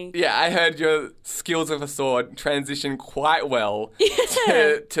for me? Yeah, I heard your skills with a sword transition quite well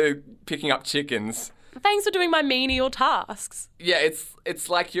to picking up chickens. Thanks for doing my menial tasks. Yeah, it's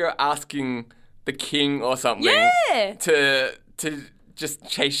like you're asking the king or something Yeah. to just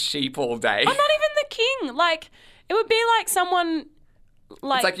chase sheep all day. I'm not even the king. Like, it would be like someone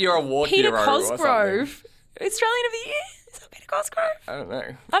like... It's like you're a war Peter hero or something. Cosgrove. Australian of the Year? Is that Peter Cosgrove? I don't know.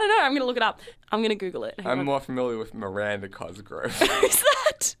 I don't know. I'm going to look it up. I'm going to Google it. Hang I'm on. more familiar with Miranda Cosgrove. Who's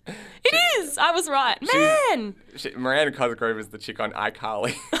that? It is. I was right. Man! Miranda Cosgrove is the chick on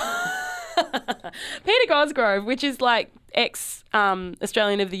iCarly. Peter Cosgrove, which is like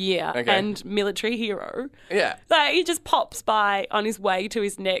ex-Australian of the Year Okay. and military hero. Yeah. Like, he just pops by on his way to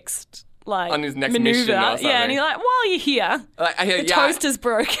his next... Like, On his next maneuver. mission or something. Yeah, and he's like, while you're here, Like, the toaster's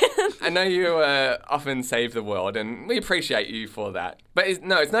broken. I know you often save the world, and we appreciate you for that. But it's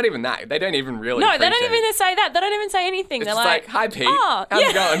not even that. They don't even really No, they appreciate don't even say that. They don't even say anything. It's They're just like, hi, Pete. Oh, How's yeah.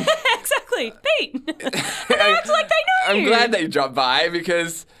 it going? Exactly. Pete. And they act like they know. I'm glad that you dropped by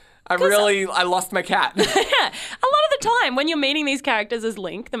because I lost my cat. Yeah. A lot of the time when you're meeting these characters as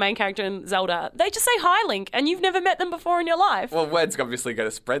Link, the main character in Zelda, they just say hi, Link, and you've never met them before in your life. Well, word's obviously going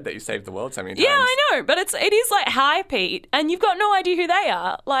to spread that you saved the world so many times. Yeah, I know, but it is like, hi, Pete, and you've got no idea who they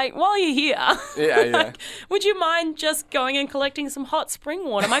are. Like, while you're here, Yeah. would you mind just going and collecting some hot spring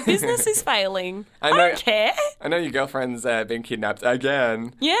water? My business is failing. I know- don't care. I know your girlfriend's been kidnapped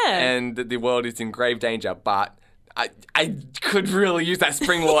again. Yeah. And the world is in grave danger, but I could really use that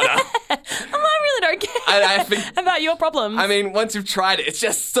spring water. I really don't care I think- about your problems. I mean, once you've tried it, it's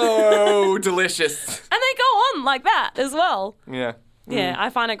just so delicious. And they go on like that as well. Yeah. Yeah, I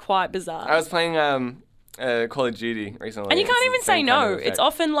find it quite bizarre. I was playing Call of Duty recently. And you can't It's even the say same no. kind of It's effect.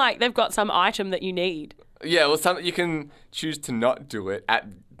 often like they've got some item that you need. Yeah, well, you can choose to not do it at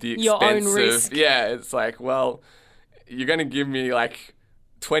the expense Your own of... risk. Yeah, it's like, well, you're going to give me like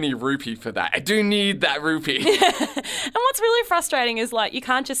 20 rupee for that. I do need that rupee. And what's really frustrating is like you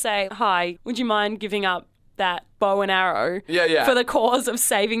can't just say, hi, would you mind giving up that bow and arrow for the cause of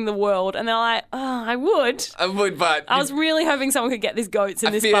saving the world. And they're like, oh, I would. I would, but... I was really hoping someone could get these goats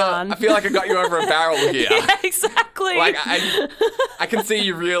in this barn. I feel like I got you over a barrel here. Yeah, exactly. Like, I can see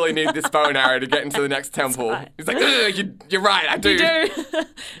you really need this bow and arrow to get into the next temple. Right. He's like, you're right, I do. You do.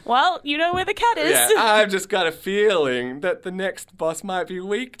 Well, you know where the cat is. Yeah, I've just got a feeling that the next boss might be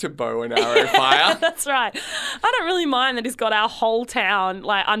weak to bow and arrow fire. That's right. I don't really mind that he's got our whole town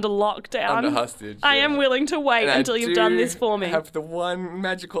like under lockdown. Under hostage. I am willing to wait And until you've done this for me. I have the one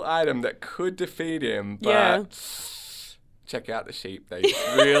magical item that could defeat him, but check out the sheep. They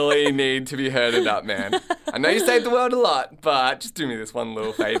really need to be herded up, man. I know you saved the world a lot, but just do me this one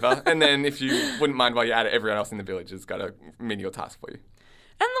little favour. And then if you wouldn't mind while you're at it, everyone else in the village has got a menial task for you.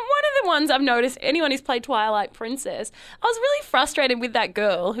 And one of the ones I've noticed, anyone who's played Twilight Princess, I was really frustrated with that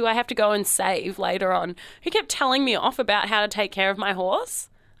girl who I have to go and save later on, who kept telling me off about how to take care of my horse.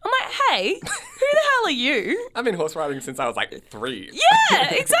 I'm like, hey, who the hell are you? I've been horse riding since I was like 3.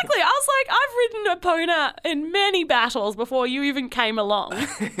 Yeah, exactly. I was like, I've ridden Epona in many battles before you even came along. Why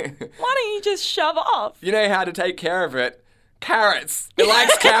don't you just shove off? You know how to take care of it. Carrots. It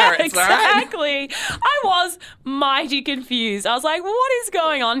likes carrots, exactly. Right? I was mighty confused. I was like, what is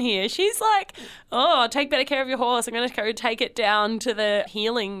going on here? She's like, oh, take better care of your horse. I'm going to go take it down to the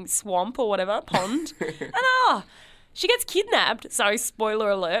healing swamp or whatever, pond. And she gets kidnapped. Sorry, spoiler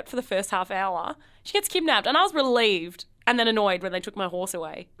alert for the first half hour. She gets kidnapped and I was relieved and then annoyed when they took my horse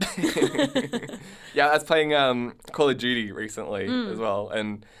away. Yeah, I was playing Call of Duty recently as well.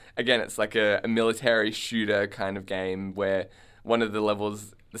 And again, it's like a military shooter kind of game where one of the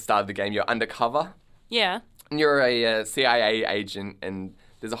levels, the start of the game, you're undercover. Yeah. And you're a CIA agent and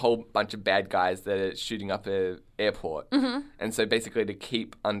there's a whole bunch of bad guys that are shooting up an airport. Mm-hmm. And so basically to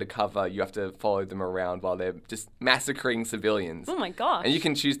keep undercover, you have to follow them around while they're just massacring civilians. Oh my gosh. And you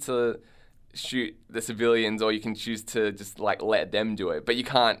can choose to shoot the civilians or you can choose to just like let them do it. But you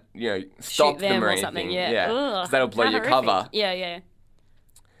can't, stop them or anything. Something, yeah. Yeah. Because that'll blow your cover. Yeah, yeah.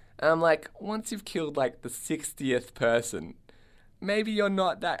 And I'm like, once you've killed like the 60th person, maybe you're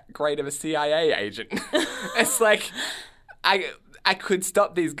not that great of a CIA agent. It's like, I could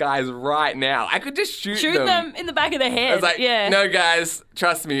stop these guys right now. I could just shoot them in the back of the head. I was like, no, guys,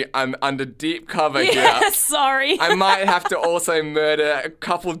 trust me, I'm under deep cover here. Sorry. I might have to also murder a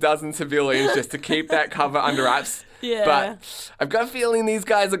couple dozen civilians just to keep that cover under wraps. Yeah. But I've got a feeling these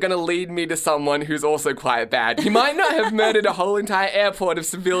guys are going to lead me to someone who's also quite bad. He might not have murdered a whole entire airport of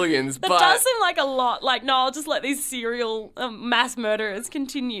civilians, that but... That does seem like a lot. Like, no, I'll just let these serial mass murderers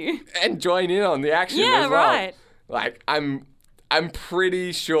continue. And join in on the action as well. Yeah, right. Like, I'm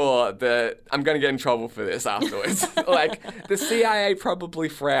pretty sure that I'm going to get in trouble for this afterwards. Like, the CIA probably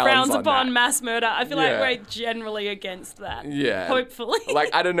frowns on upon that. Mass murder. I feel like we're generally against that. Yeah. Hopefully.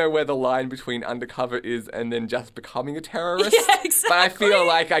 Like, I don't know where the line between undercover is and then just becoming a terrorist. Yeah, exactly. But I feel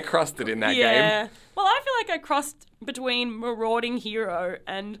like I crossed it in that game. Well, I feel like I crossed between marauding hero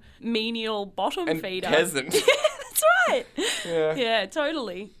and menial bottom and feeder. Peasant. Yeah, that's right. Yeah,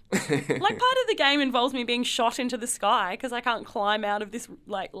 totally. Like, part of the game involves me being shot into the sky because I can't climb out of this,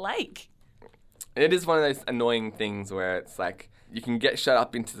 like, lake. It is one of those annoying things where it's like, you can get shot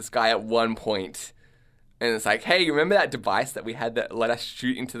up into the sky at one point, and it's like, hey, remember that device that we had that let us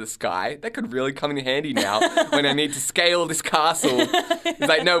shoot into the sky? That could really come in handy now when I need to scale this castle. It's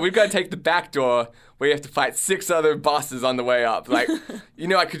like, no, we've got to take the back door where you have to fight 6 other bosses on the way up. Like,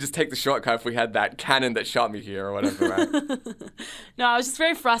 I could just take the shortcut if we had that cannon that shot me here or whatever, right? No, I was just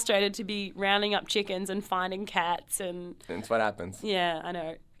very frustrated to be rounding up chickens and finding cats and... That's what happens. Yeah, I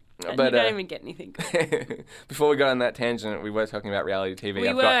know. And But you don't even get anything good. Before we got on that tangent, we were talking about reality TV.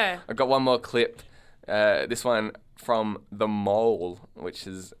 I've got one more clip. This one from The Mole, which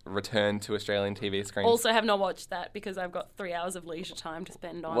has returned to Australian TV screens. Also have not watched that because I've got 3 hours of leisure time to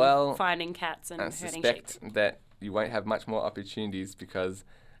spend on finding cats and herding sheep. I suspect that you won't have much more opportunities because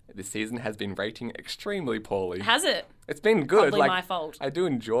this season has been rating extremely poorly. Has it? It's been good. Probably my fault. I do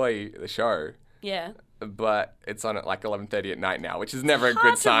enjoy the show. Yeah. But it's on at like 11:30 at night now, which is never a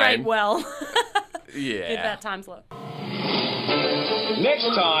Hard good sign. To rate well. Yeah. At that time slot. Next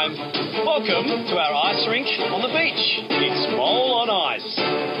time, welcome to our ice rink on the beach. It's Mole on Ice.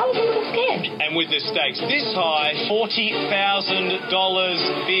 I was a little scared. And with the stakes this high, $40,000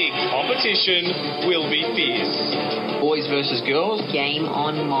 big, competition will be fierce. Boys versus girls, game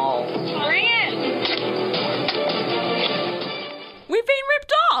on Mole. Bring it! We've been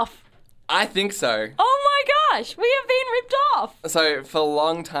ripped off. I think so. Oh my gosh, we have been ripped off. So, for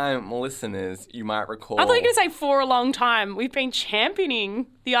long-time listeners, you might recall... I thought you were going to say for a long time. We've been championing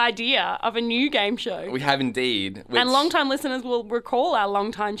the idea of a new game show. We have indeed. And long-time listeners will recall our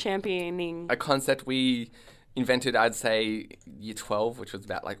long-time championing. A concept we invented, I'd say, year 12, which was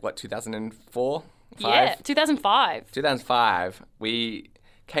about, 2004? Yeah, 2005. 2005, we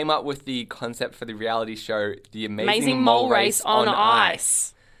came up with the concept for the reality show, The Amazing Mole Race on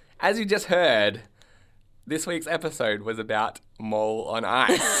Ice. As you just heard, this week's episode was about Mole on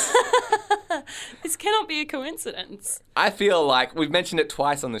Ice. This cannot be a coincidence. I feel like we've mentioned it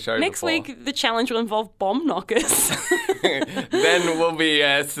twice on the show Next before. week, the challenge will involve bomb knockers. Then we'll be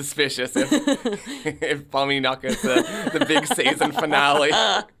suspicious if Bommy Knockers the big season finale.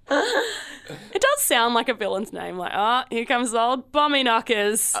 It does sound like a villain's name. Like, here comes the old Bommy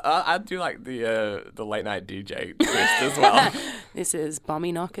Knockers. I do like the late night DJ twist as well. This is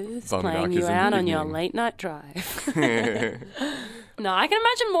Bommy Knockers Bommy playing Knockers you in the out on your evening. late night drive. No, I can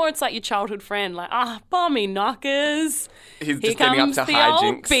imagine more it's like your childhood friend, like, Bommy Knockers. He's Here just getting up comes to the hijinks.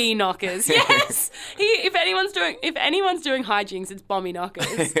 old bee knockers. Yes. If anyone's doing hijinks, it's Bommy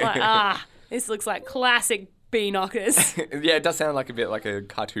Knockers. Like, this looks like classic bee knockers. Yeah, it does sound like a bit like a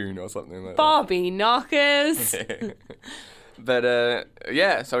cartoon or something like Bobby knockers. that. But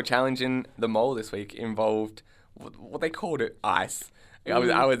yeah, so challenging the mole this week involved what they called it, ice.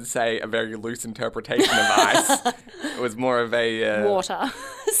 I would say a very loose interpretation of ice. It was more of a Water.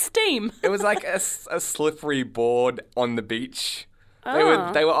 Steam. It was like a slippery board on the beach.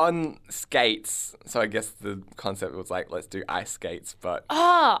 Ah. They were on skates, so I guess the concept was like, let's do ice skates, but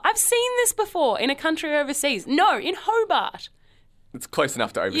I've seen this before in a country overseas. No, in Hobart. it's close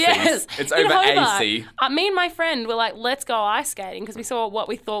enough to overseas. Yes. It's in over Hobart. AC. Me and my friend were like, let's go ice skating because we saw what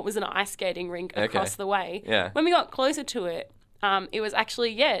we thought was an ice skating rink across the way. Yeah. When we got closer to it, it was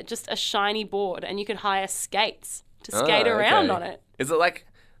actually, just a shiny board and you could hire skates to skate around on it. Is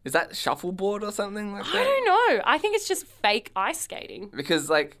that shuffleboard or something like that? I don't know. I think it's just fake ice skating. Because,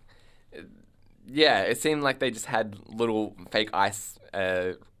 it seemed like they just had little fake ice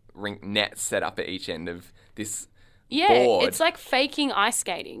rink nets set up at each end of this board. It's like faking ice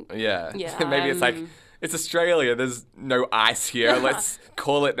skating. Yeah. Yeah, Maybe it's like, it's Australia, there's no ice here. Let's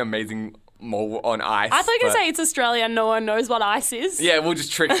call it Amazing Mole on Ice. I thought you were going but- to say it's Australia, no one knows what ice is. Yeah, we'll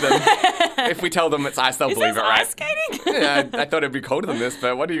just trick them. If we tell them it's ice, they'll Is believe this it, right? ice skating? Yeah, I thought it'd be colder than this,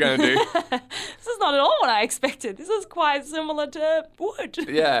 but what are you going to do? This is not at all what I expected. This is quite similar to wood.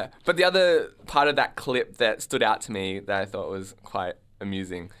 Yeah, but the other part of that clip that stood out to me that I thought was quite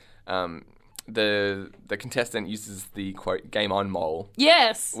amusing, the contestant uses the quote "Game on, Mole,"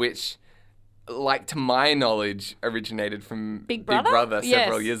 Yes. which, to my knowledge, originated from Big Brother?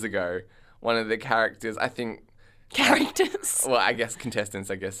 several Yes. years ago. One of the characters, I think, Characters. well, I guess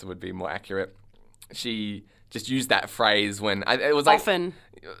contestants, would be more accurate. She just used that phrase when it was like Often.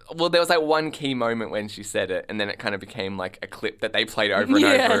 Well, there was one key moment when she said it, and then it kind of became like a clip that they played over and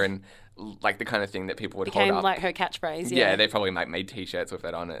Yeah. over, and the kind of thing that people would Became hold up. like her catchphrase. Yeah, they probably made T-shirts with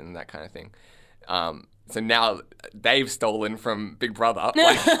it on it and that kind of thing. So now they've stolen from Big Brother,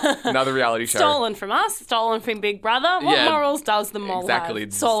 another reality show. Stolen from us, stolen from Big Brother. What Yeah, morals does the mole exactly.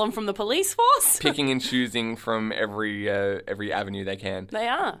 have? Stolen from the police force? Picking and choosing from every avenue they can. They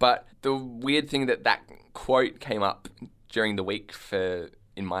are. But the weird thing that quote came up during the week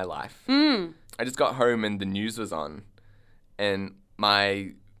in my life. I just got home and the news was on, and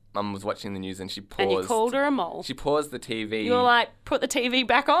my mum was watching the news and she paused. And you called her a mole. She paused the TV. You were like, put the TV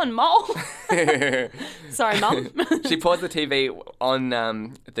back on, mole. Sorry, Mum. She paused the TV on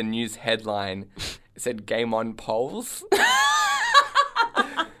the news headline. It said "Game on Polls."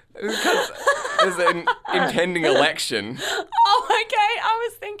 Because there's an impending election. Oh, okay. I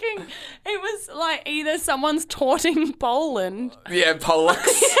was thinking it was like either someone's taunting Poland. Yeah,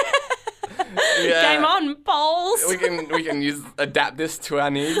 Pollux. Yeah. Game on, polls. We can adapt this to our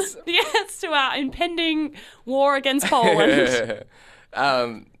needs. Yes, to our impending war against Poland.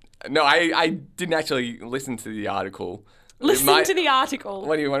 No, I didn't actually listen to the article. Listen to the article.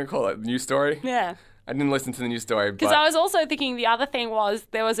 What do you want to call it? News story? Yeah. I didn't listen to the news story. Because I was also thinking the other thing was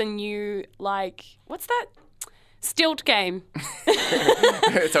there was a new, what's that? Stilt game.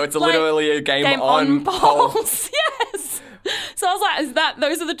 So it's literally a game on polls. polls. Yes. So I was like,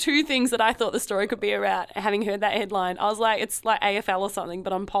 those are the two things that I thought the story could be about, having heard that headline. I was like, it's like AFL or something,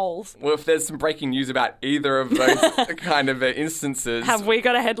 but on polls. Well, if there's some breaking news about either of those kind of instances... Have we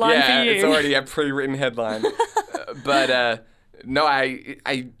got a headline for you? Yeah, it's already a pre-written headline. But no,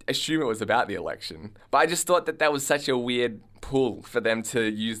 I assume it was about the election. But I just thought that was such a weird pull for them to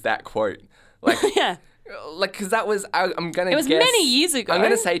use that quote. Yeah. Because that was, I'm going to guess... It was many years ago. I'm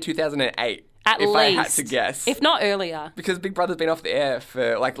going to say 2008. At if least. I had to guess. If not earlier. Because Big Brother's been off the air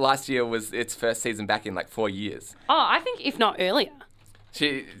for, last year was its first season back in 4 years. Oh, I think if not earlier.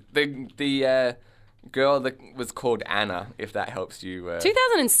 The girl that was called Anna, if that helps you.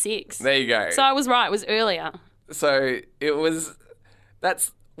 2006. There you go. So I was right. It was earlier. So it was,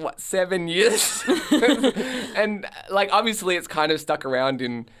 that's what, 7 years? And like, obviously it's kind of stuck around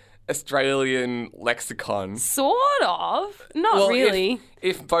in Australian lexicon. Sort of. Not Well, really.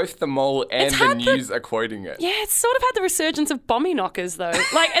 If both the mole and It's the had the- news are quoting it. Yeah, it's sort of had the resurgence of bombie knockers, though.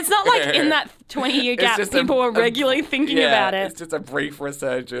 Like, it's not like in that 20-year It's gap just people were regularly thinking about it. It's just a brief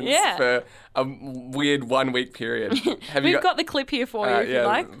resurgence Yeah. for a weird 1 week period. Have We've got the clip here for you if you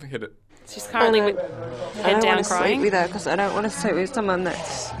like. Hit it. She's currently with I head don't down want to sleep crying. with her because I don't want to sleep with someone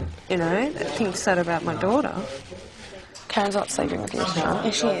that's, that thinks that about my daughter. Karen's not sleeping with you tonight.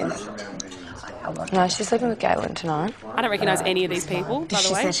 Yeah, she is. No, she's sleeping with Galen tonight. I don't recognise any of these people, by the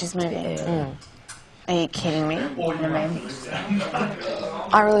She way. said she's moving. Are you kidding me?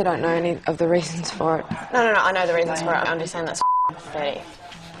 I really don't know any of the reasons for it. No, I know the reasons for it. I'm just saying that's dirty.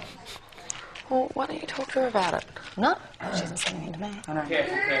 Well, why don't you talk to her about it? No, she hasn't said anything to me.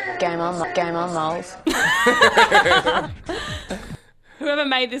 Game on, moles. Whoever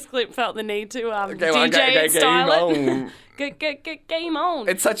made this clip felt the need to Game on, DJ it, style it. on. Game on.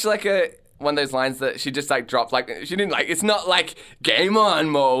 It's such like one of those lines that she just like dropped. Like she didn't like. It's not like game on,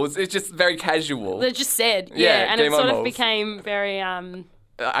 moles. It's just very casual. They just said, Yeah, and it game sort on, of moles. became very,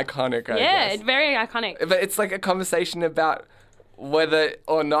 Iconic. I guess. very iconic. But it's like a conversation about whether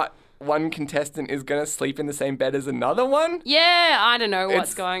or not one contestant is going to sleep in the same bed as another one. Yeah, I don't know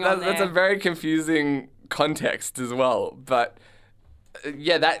what's It's- going on there. That's a very confusing context as well. But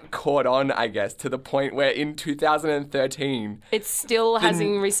yeah, that caught on, I guess, to the point where in 2013, It's still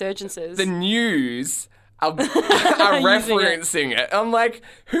having resurgences. the news are Using referencing it. I'm like,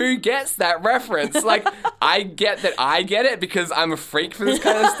 who gets that reference? Like, I get that I get it because I'm a freak for this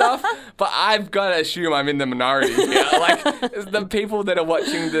kind of stuff, but I've got to assume I'm in the minority here. Like, the people that are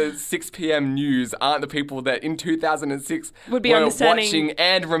watching the 6 p.m. news aren't the people that in 2006 Would be were understanding. watching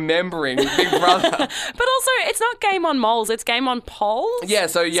and remembering Big Brother. But also, it's not game on moles, it's game on polls. Yeah,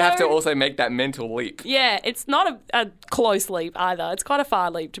 so you have to also make that mental leap. Yeah, it's not a close leap either. It's quite a far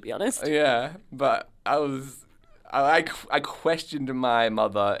leap, to be honest. Yeah, but I questioned my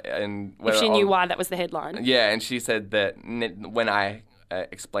mother and If she knew why that was the headline. Yeah, and she said that when I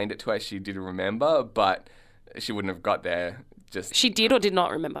explained it to her, she did remember, but she wouldn't have got there. She did or did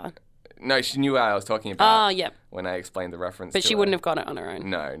not remember? No, she knew what I was talking about. Oh, yep. When I explained the reference. But to she her. wouldn't have got it on her own.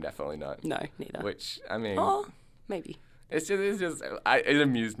 No, definitely not. No, neither. Which I mean, Oh, maybe. it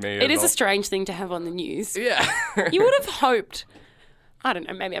amused me. It is a strange thing to have on the news. Yeah. You would have hoped, I don't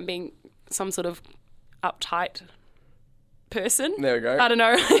know, maybe I'm being some sort of uptight person. There we go. I don't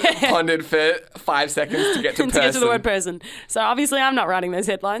know. Pondered for 5 seconds to get to to person. get to the word person. So obviously I'm not writing those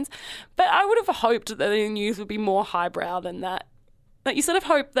headlines. But I would have hoped that the news would be more highbrow than that. Like you sort of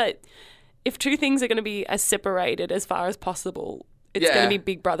hope that if two things are going to be as separated as far as possible, it's Yeah. going to be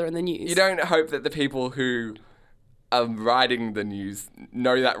Big Brother and the news. You don't hope that the people who are writing the news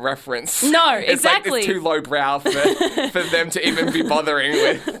know that reference. No, It's exactly. Like, it's too lowbrow for them to even be bothering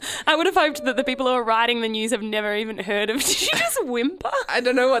with. I would have hoped that the people who are writing the news have never even heard of. Did you just whimper? I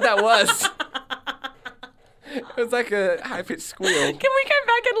don't know what that was. It was like a high-pitched squeal. Can we go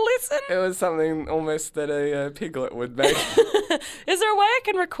back and listen? It was something almost that a piglet would make. Is there a way I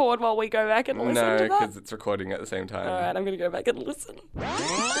can record while we go back and listen No, to that? because it's recording at the same time. All right, I'm going to go back and listen.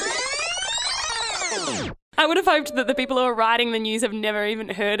 I would have hoped that the people who are writing the news have never even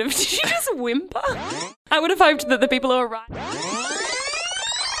heard of. Did you just whimper? I would have hoped that the people who are writing.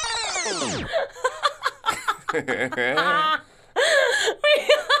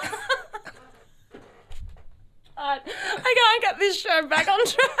 I can't get this show back on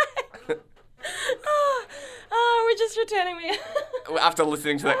track. We're just returning me. After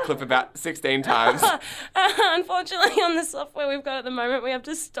listening to that clip about 16 times. Unfortunately, on the software we've got at the moment, we have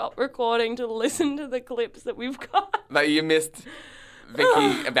to stop recording to listen to the clips that we've got. But you missed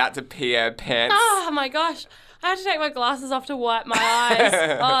Vicky about to pee her pants. Oh my gosh. I had to take my glasses off to wipe my eyes.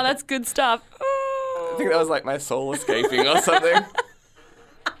 Oh, that's good stuff. I think that was like my soul escaping or something.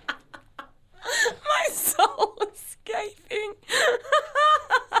 My soul escaping.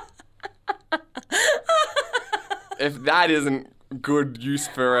 If that isn't good use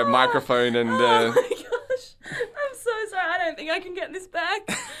for a microphone and Oh my gosh. I'm so sorry. I don't think I can get this back.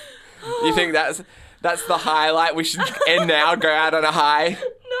 you think that's the highlight? We should end now, go out on a high.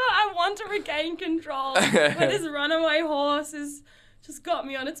 No, I want to regain control. But this runaway horse has just got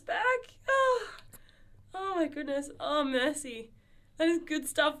me on its back. Oh my goodness. Oh, mercy. That is good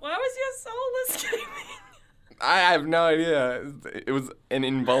stuff. Why was your soul escaping? I have no idea. It was an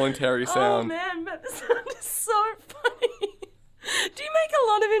involuntary Oh sound. man, but the sound is so funny. Do you make a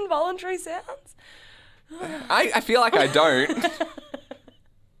lot of involuntary sounds? I feel like I don't. It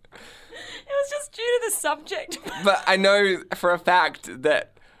was just due to the subject. But I know for a fact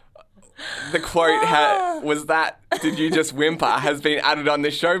that the quote was that, "Did you just whimper?" has been added on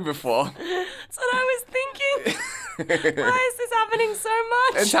this show before. That's what I was thinking. Why is this happening so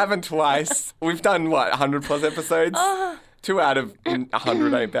much? It's happened twice. We've done, 100 plus episodes? 2 out of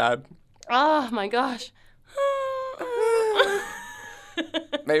 100 ain't bad. Oh, my gosh.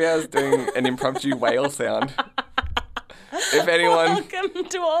 Maybe I was doing an impromptu whale sound. If anyone... Welcome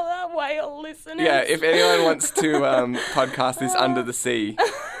to all our whale listeners. Yeah, if anyone wants to podcast this under the sea,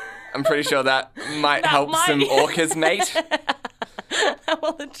 I'm pretty sure that might help some orcas, mate. That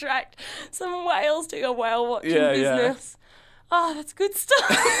will attract some whales to your whale watching Yeah. business. Oh, that's good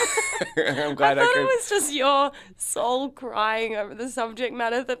stuff. I'm glad I thought could. it was just your soul crying over the subject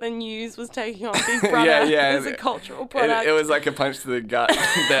matter that the news was taking on Big Brother as a cultural product. It was like a punch to the gut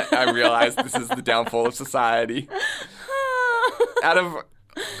that I realised this is the downfall of society. Out of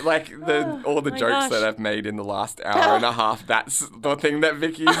all the jokes that I've made in the last hour and a half, that's the thing that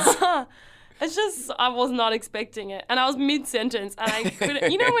Vicky's... It's just, I was not expecting it. And I was mid-sentence and I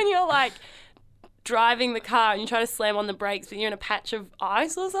couldn't... You know when you're like driving the car and you try to slam on the brakes but you're in a patch of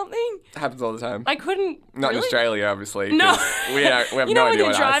ice or something? It happens all the time. I couldn't... Not in Australia, obviously. No. We have you know no when idea you're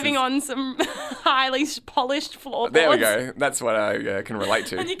what driving ice is. on some highly polished floorboards? There we go. That's what I can relate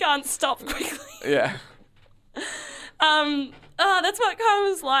to. And you can't stop quickly. Yeah. That's what it kind of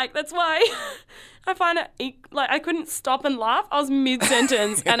was like. That's why I find it, I couldn't stop and laugh. I was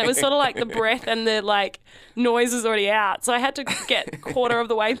mid-sentence and it was sort of like the breath and the, noise was already out. So I had to get a quarter of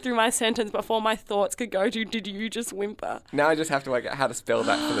the way through my sentence before my thoughts could go to, did you just whimper? Now I just have to work out how to spell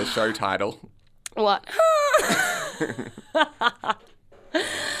that for the show title. What?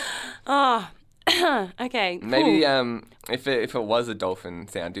 Oh, okay. Maybe if it was a dolphin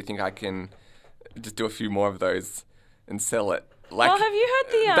sound, do you think I can just do a few more of those and sell it? Well, have you heard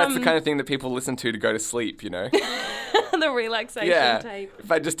the... That's the kind of thing that people listen to go to sleep, you know? The relaxation tape. If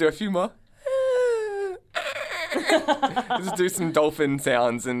I just do a few more. Just do some dolphin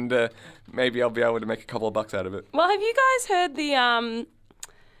sounds and maybe I'll be able to make a couple of bucks out of it. Well, have you guys heard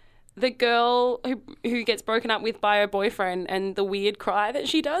the girl who gets broken up with by her boyfriend and the weird cry that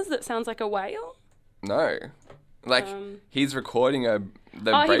she does that sounds like a whale? No. He's recording the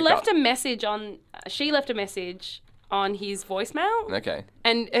breakup. He left a message on... She left a message on his voicemail. Okay.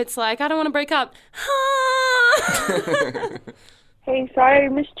 And it's like, I don't want to break up. Hey, sorry I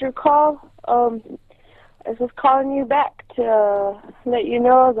missed your call. I was just calling you back to let you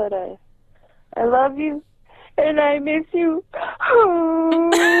know that I love you and I miss you.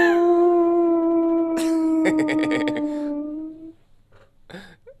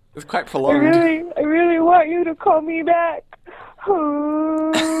 It's quite prolonged. I really want you to call me back.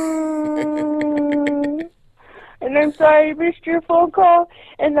 And I'm sorry I missed your phone call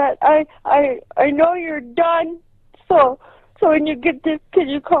and that I know you're done. So when you get this, can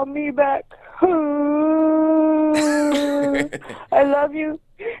you call me back? I love you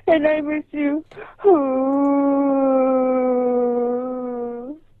and I miss you.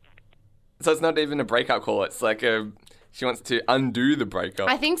 So it's not even a breakup call. It's like she wants to undo the breakup.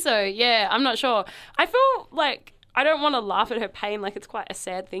 I think so, yeah. I'm not sure. I feel like I don't want to laugh at her pain. Like, it's quite a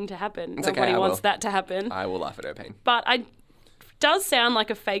sad thing to happen. It's okay, Nobody I wants will. that to happen. I will laugh at her pain. But it does sound like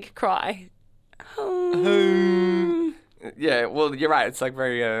a fake cry. Yeah, well, you're right. It's like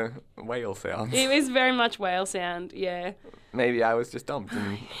very whale sounds. It is very much whale sound, yeah. Maybe I was just dumped.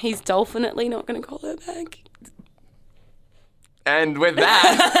 He's dolphinately not going to call her back. And with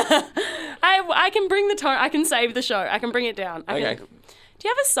that... I can bring the tone. I can save the show. I can bring it down. Okay. Do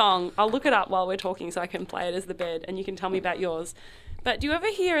you have a song? I'll look it up while we're talking so I can play it as the bed and you can tell me about yours. But do you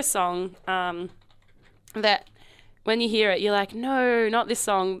ever hear a song that when you hear it, you're like, no, not this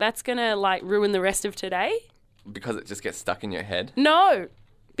song. That's going to ruin the rest of today? Because it just gets stuck in your head? No,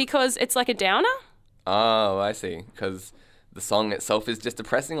 because it's like a downer. Oh, I see. Because the song itself is just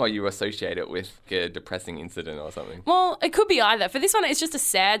depressing, or you associate it with a depressing incident or something? Well, it could be either. For this one, it's just a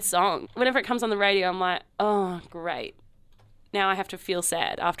sad song. Whenever it comes on the radio, I'm like, oh, great. Now I have to feel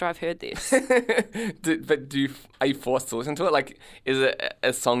sad after I've heard this. Are you forced to listen to it? Like, is it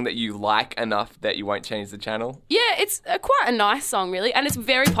a song that you like enough that you won't change the channel? Yeah, it's quite a nice song, really. And it's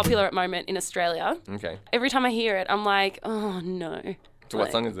very popular at the moment in Australia. Okay. Every time I hear it, I'm like, oh, no. So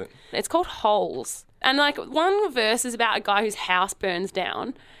what song is it? It's called Holes. And, one verse is about a guy whose house burns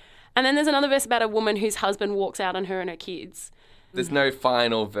down. And then there's another verse about a woman whose husband walks out on her and her kids. There's no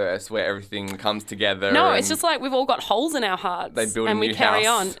final verse where everything comes together. No, it's just like we've all got holes in our hearts. They build a and we new carry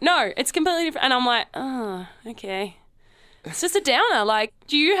house. on. No, it's completely different. And I'm like, oh, okay. It's just a downer. Like,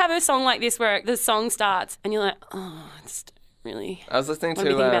 do you have a song like this where the song starts and you're like, oh, it's really... I was listening What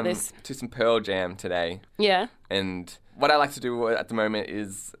do you think about this? to some Pearl Jam today. Yeah. And what I like to do at the moment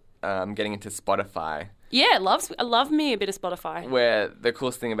is getting into Spotify. Yeah, I love me a bit of Spotify. Where the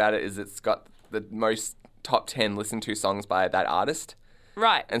coolest thing about it is it's got the most top 10 listened to songs by that artist.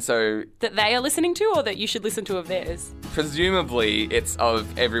 Right. And so... That they are listening to or that you should listen to of theirs? Presumably, it's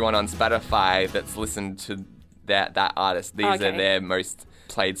of everyone on Spotify that's listened to that artist. These are their most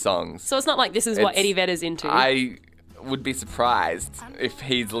played songs. So it's not like this is what Eddie Vedder's into. I would be surprised if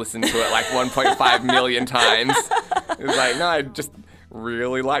he's listened to it like 1.5 million times. It's like, no, I just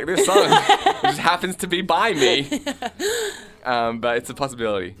really like this song. It just happens to be by me. But it's a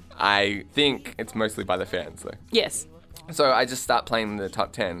possibility. I think it's mostly by the fans, though. Yes. So I just start playing the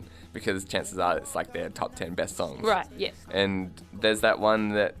top 10 because chances are it's like their top 10 best songs. Right, yes. And there's that one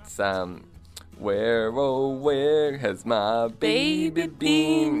that's, where, oh, where has my baby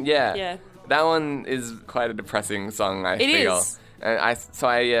been? Yeah. Yeah. That one is quite a depressing song, I feel. It is. And I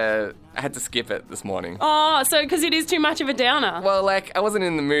had to skip it this morning. Oh, so because it is too much of a downer. Well, like, I wasn't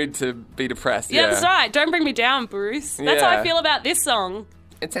in the mood to be depressed. Yeah, that's right. Don't bring me down, Bruce. That's how I feel about this song.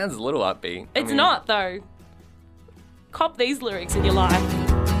 It sounds a little upbeat. It's not, though. Cop these lyrics in your life.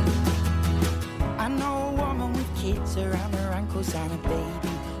 I know a woman with kids around her ankles and a baby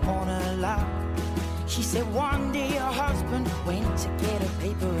on her lap. She said one day her husband went to get a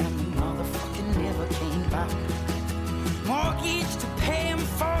paper and the motherfucker never came back. Mortgage to pay and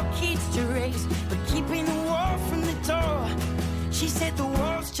 4 kids to raise, but keeping the wall from the door. She said the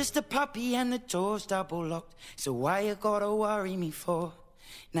wall's just a puppy and the door's double locked, so why you gotta worry me for?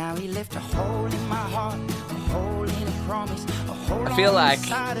 Now he left a hole in my heart, a hole in a promise, a hole. I feel like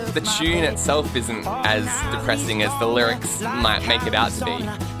the tune itself isn't as depressing as the lyrics might make it out to be.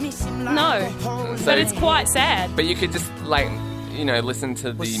 No, but it's quite sad. But you could just, like, you know, listen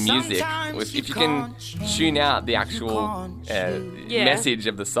to the music. If you can tune out the actual message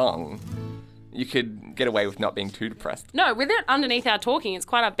of the song, you could get away with not being too depressed. No, with it underneath our talking, it's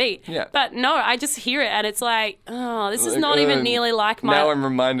quite upbeat. Yeah. But no, I just hear it and it's like, oh, this is not even nearly like my... Now I'm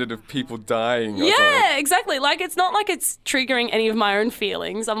reminded of people dying. Yeah, exactly. Like, it's not like it's triggering any of my own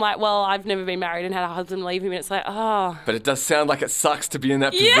feelings. I'm like, well, I've never been married and had a husband leave me, and it's like, oh. But it does sound like it sucks to be in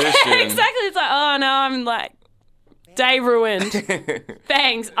that position. Yeah, exactly. It's like, oh, no, I'm like... Day ruined.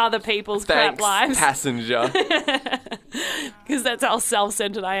 Thanks, other people's crap lives. Passenger. Because that's how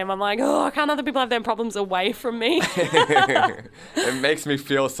self-centered I am. I'm like, oh, can't other people have their problems away from me? It makes me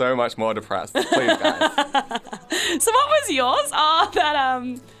feel so much more depressed. Please, guys. So what was yours? Oh,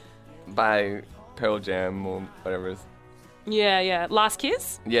 that, By Pearl Jam or whatever it is. Yeah. Last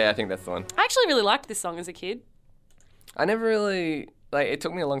Kiss? Yeah, I think that's the one. I actually really liked this song as a kid. I never really... Like, it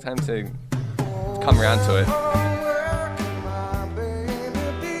took me a long time to come around to it.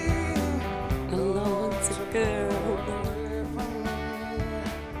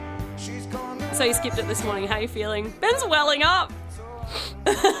 So you skipped it this morning. How are you feeling? Ben's welling up.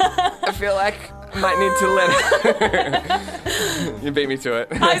 I feel like I might need to let it. You beat me to it.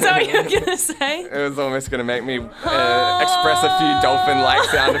 Oh, is that what you were going to say? It was almost going to make me express a few dolphin-like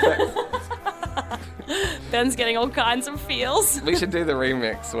sound effects. Ben's getting all kinds of feels. We should do the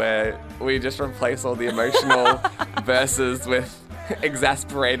remix where we just replace all the emotional verses with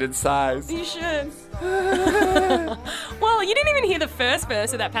exasperated sighs. You should. Well, you didn't even hear the first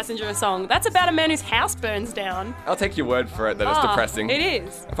verse of that Passenger song. That's about a man whose house burns down. I'll take your word for it that it's depressing. It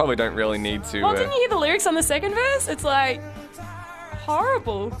is. I probably don't really need to... Well, didn't you hear the lyrics on the second verse? It's like...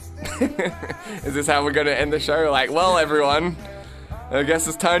 horrible. Is this how we're going to end the show? Like, well, everyone... I guess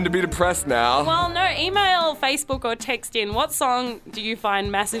it's time to be depressed now. Well, no, email, Facebook, or text in. What song do you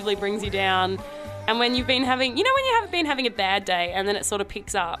find massively brings you down? And when you've been having, you know, when you have been having a bad day and then it sort of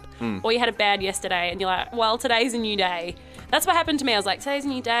picks up, or you had a bad yesterday and you're like, well, today's a new day. That's what happened to me. I was like, today's a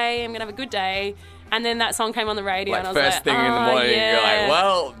new day. I'm going to have a good day. And then that song came on the radio and I was like, first thing in the morning, yeah. you're like,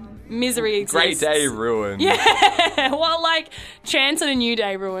 well, misery exists. Great day ruined. Yeah. Well, like, chance at a new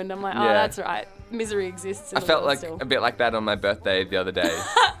day ruined. I'm like, oh, Yeah. That's right. Misery exists in I the felt world like still. a bit like that on my birthday the other day.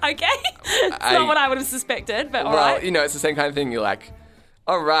 Okay. It's not what I would have suspected, but all Well, right. you know, it's the same kind of thing. You're like,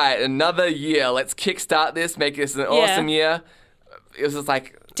 all right, another year. Let's kickstart this, make this an awesome year. It was just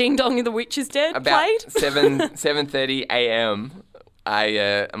like... Ding Dong the Witch is Dead about played. 7:30 a.m. I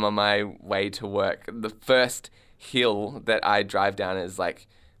am on my way to work. The first hill that I drive down is like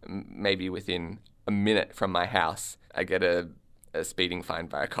maybe within a minute from my house. I get a speeding fine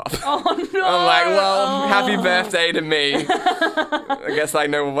by a cop. Oh, no. I'm like, well, happy birthday to me. I guess I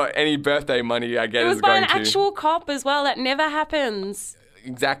know what any birthday money I get It was is by going an to. actual cop as well. That never happens.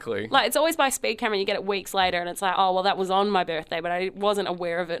 Exactly. Like, it's always by speed camera, and you get it weeks later, and it's like, oh, well, that was on my birthday, but I wasn't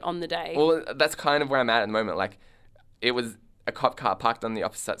aware of it on the day. Well, that's kind of where I'm at the moment. Like, it was a cop car parked on the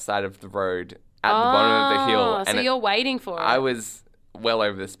opposite side of the road at the bottom of the hill. So you're waiting for it. I was well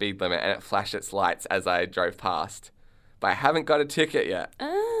over the speed limit, and it flashed its lights as I drove past. But I haven't got a ticket yet.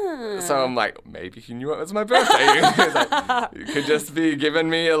 So I'm like, maybe he knew it was my birthday. You could just be giving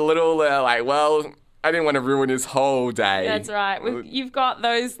me a little, well, I didn't want to ruin his whole day. That's right. You've got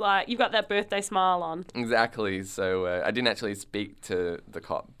those, you've got that birthday smile on. Exactly. So I didn't actually speak to the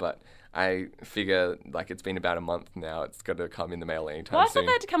cop, but I figure, it's been about a month now. It's got to come in the mail anytime Well, I soon. thought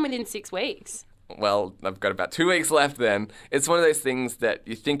they had to come within 6 weeks. Well, I've got about 2 weeks left then. It's one of those things that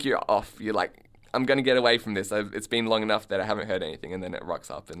you think you're off. You're like, I'm going to get away from this. It's been long enough that I haven't heard anything, and then it rocks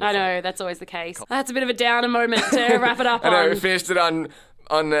up. And I know, that's always the case. That's a bit of a downer moment to wrap it up on. I know, we finished it on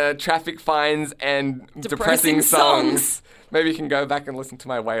traffic fines and depressing songs. Maybe you can go back and listen to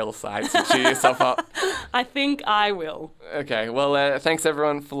my whale side to cheer yourself up. I think I will. Okay, well, thanks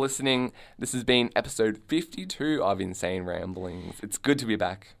everyone for listening. This has been episode 52 of Insane Ramblings. It's good to be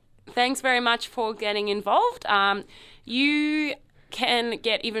back. Thanks very much for getting involved. You can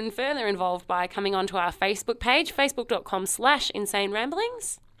get even further involved by coming onto our Facebook page, facebook.com/Insane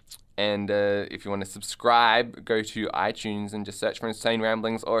Ramblings. And if you want to subscribe, go to iTunes and just search for Insane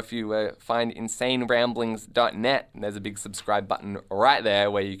Ramblings. Or if you find insaneramblings.net, there's a big subscribe button right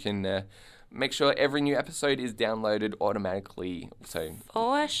there where you can make sure every new episode is downloaded automatically. So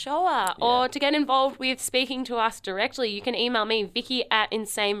For sure. Yeah. Or to get involved with speaking to us directly, you can email me,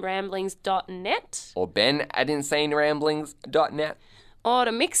 vicky@insaneramblings.net. Or ben@insaneramblings.net. Or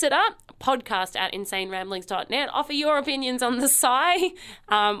to mix it up, podcast@insaneramblings.net. Offer your opinions on the Psy.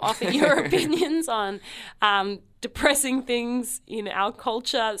 Offer your opinions on depressing things in our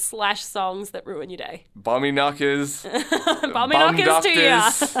culture / songs that ruin your day. Bommy knockers. Bommy knockers to you.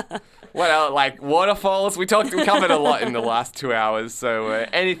 What else? Like waterfalls. We covered a lot in the last 2 hours. So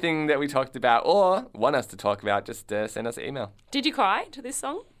anything that we talked about or want us to talk about, just send us an email. Did you cry to this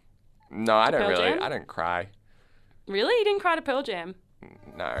song? No, I don't Pearl really. Jam? I don't cry. Really? You didn't cry to Pearl Jam?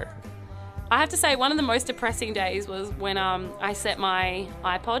 No. I have to say, one of the most depressing days was when I set my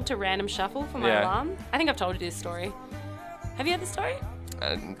iPod to random shuffle for my alarm. I think I've told you this story. Have you heard this story?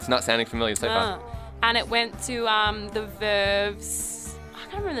 It's not sounding familiar so far. And it went to the Verve's... I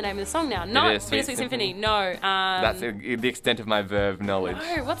can't remember the name of the song now. Not Bittersweet Symphony. No. That's the extent of my Verve knowledge.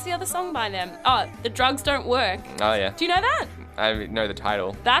 No, what's the other song by them? Oh, The Drugs Don't Work. Oh, yeah. Do you know that? I know the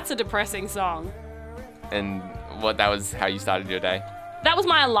title. That's a depressing song. And that was how you started your day? That was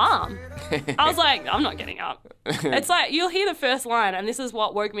my alarm. I was like, I'm not getting up. It's like, you'll hear the first line, and this is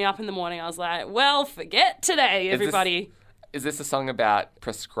what woke me up in the morning. I was like, well, forget today, everybody. Is this a song about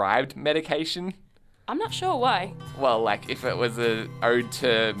prescribed medication? I'm not sure why. Well, if it was an ode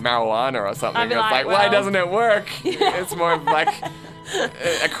to marijuana or something, it's like, why doesn't it work? Yeah. It's more of like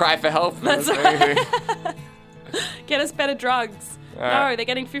a cry for help. That's right. Get us better drugs. Right. No, they're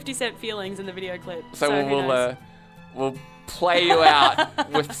getting 50 Cent feelings in the video clip. So we'll play you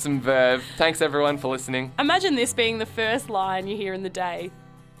out with some Verve. Thanks everyone for listening. Imagine this being the first line you hear in the day.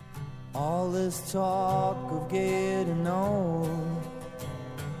 All this talk of getting on.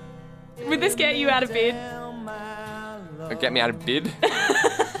 Would this get you out of bed? Get me out of bed?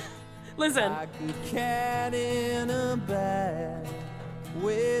 Listen. Like a cat in a bag,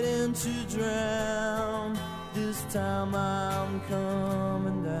 waiting to drown. This time I'm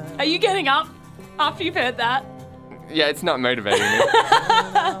coming down. Are you getting up after you've heard that? Yeah, it's not motivating me.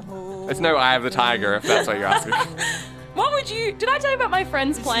 It's no Eye of the Tiger, if that's what you're asking. What would you... Did I tell you about my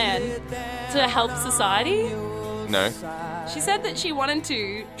friend's plan to help society? No. She said that she wanted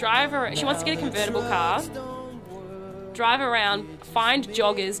to drive around... She wants to get a convertible car, drive around, find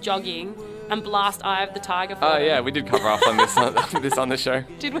joggers jogging, and blast Eye of the Tiger for them. Yeah, we did cover off on this on the show.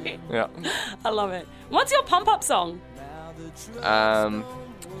 Did we? Yeah. I love it. What's your pump-up song?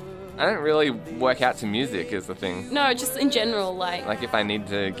 I don't really work out to music is the thing. No, just in general, Like if I need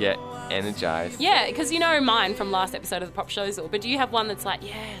to get energized. Yeah, because you know mine from last episode of the Pop Showzle, but do you have one that's like,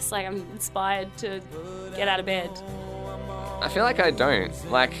 yes, I'm inspired to get out of bed? I feel like I don't.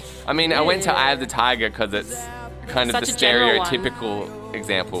 I went to Eye of the Tiger because it's kind of Such the a general stereotypical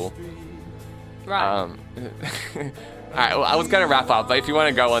example. Right. Alright, well, I was going to wrap up, but if you want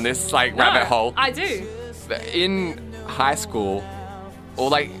to go on this, rabbit hole. I do. In high school, or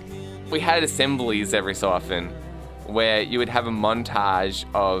we had assemblies every so often where you would have a montage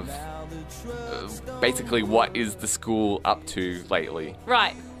of basically what is the school up to lately.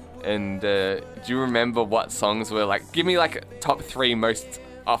 Right. And do you remember what songs were give me top 3 most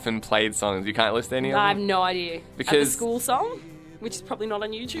often played songs? You can't list any of them? I have no idea. Because the school song? which is probably not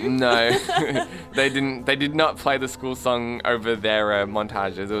on YouTube. No, they didn't. They did not play the school song over their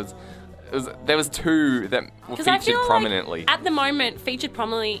montages. There was two that were featured I feel prominently. Like at the moment, featured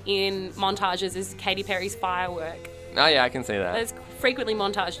prominently in montages is Katy Perry's Firework. Oh yeah, I can see that. It's frequently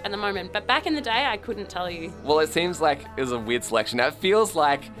montaged at the moment, but back in the day, I couldn't tell you. Well, it seems like it was a weird selection. It feels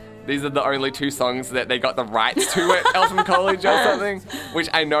like these are the only two songs that they got the rights to at Eltham College or something, which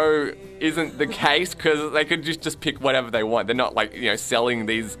I know isn't the case because they could just pick whatever they want. They're not like, selling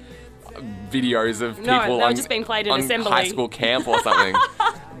these videos of people they were just being played in on assembly. high school camp or something.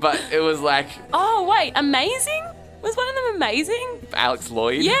 But it was like... Oh, wait, Amazing? Was one of them Amazing? Alex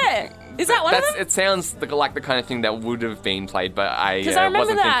Lloyd? Yeah. Is that one of them? It sounds like the kind of thing that would have been played, but I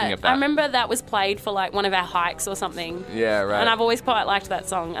wasn't thinking of that. I remember that was played for like one of our hikes or something. Yeah, right. And I've always quite liked that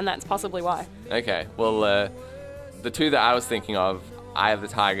song, and that's possibly why. Okay, well, the two that I was thinking of, Eye of the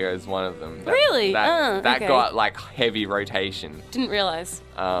Tiger is one of them. Really? That okay. got like heavy rotation. Didn't realise.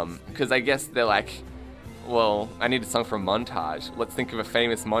 Because I guess they're like, well, I need a song for a montage. Let's think of a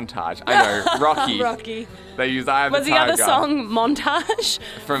famous montage. I know, Rocky. Rocky. They use Eye of the Tiger. Was the other song Montage?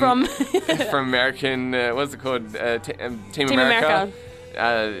 From American, what's it called? Team America?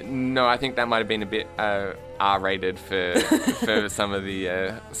 No, I think that might have been a bit R-rated for some of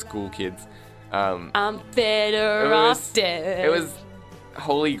the school kids. I'm better off dead. It was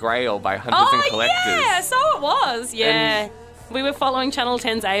Holy Grail by Hunters and Collectors. Oh, yeah, so it was. Yeah. We were following Channel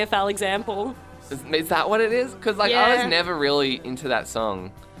 10's AFL example. Is that what it is? Because I was never really into that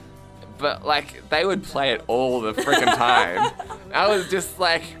song. But, they would play it all the freaking time. I was just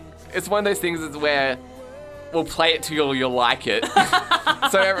it's one of those things where we'll play it till you'll like it.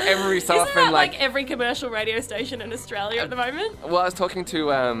 So every so Isn't often, that every commercial radio station in Australia at the moment? Well, I was talking to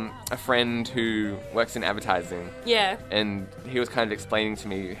a friend who works in advertising. Yeah. And he was kind of explaining to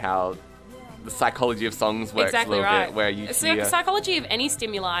me how the psychology of songs works exactly a little right. bit, where you so hear... the psychology of any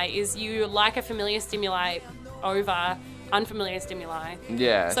stimuli is you like a familiar stimuli over unfamiliar stimuli.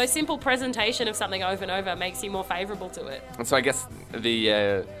 Yeah. So simple presentation of something over and over makes you more favourable to it. And so I guess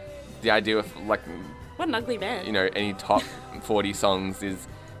the idea of what an ugly man. Any top 40 songs is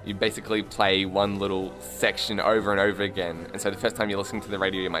you basically play one little section over and over again. And so the first time you're listening to the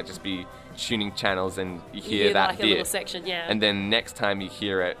radio, you might just be tuning channels and you hear that bit. A little section, yeah. And then next time you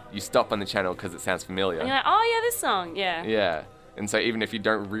hear it, you stop on the channel because it sounds familiar. And you're like, oh yeah, this song, yeah. Yeah. And so even if you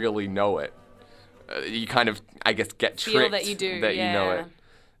don't really know it, you kind of, I guess, get tricked Feel that you do, that you know it.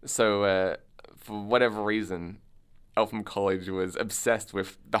 So for whatever reason, Eltham College was obsessed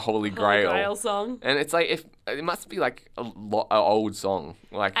with the Holy Grail. Holy Grail song. And it's it must be an old song.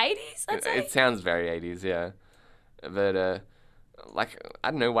 80s, I'd say? It sounds very 80s, yeah. But,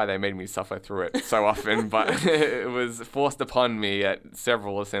 I don't know why they made me suffer through it so often, but it was forced upon me at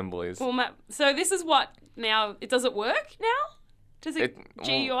several assemblies. Well, Matt, so this is what now, does it work now? Does it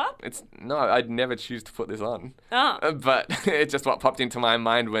G you up? No, I'd never choose to put this on. Oh. But it's just what popped into my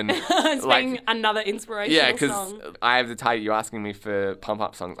mind when... it's being another inspirational song. Yeah, because Eye of the Tiger, you're asking me for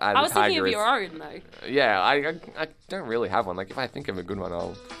pump-up songs. I was thinking of your own, though. Yeah, I don't really have one. If I think of a good one,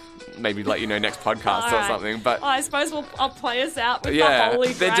 I'll maybe let you know next podcast or something. But I suppose I'll play us out with the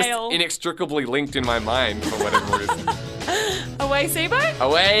Holy Grail. They're just inextricably linked in my mind for whatever reason. Away, Seaboat?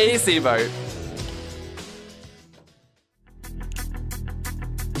 Away, Seaboat.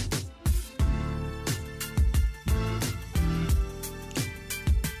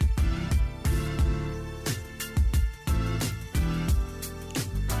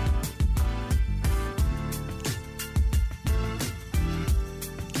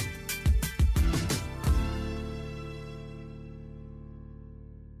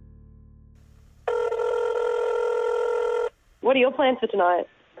 What are your plans for tonight?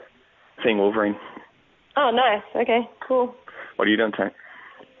 Seeing Wolverine. Oh, nice. Okay, cool. What are you doing tonight?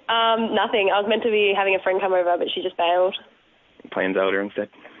 Nothing. I was meant to be having a friend come over, but she just bailed. Playing Zelda instead?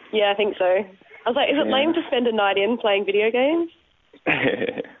 Yeah, I think so. I was like, is it lame to spend a night in playing video games?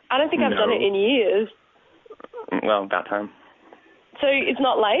 I don't think I've done it in years. Well, about time. So it's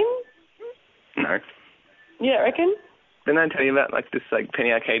not lame? No. You don't reckon? Didn't I tell you about this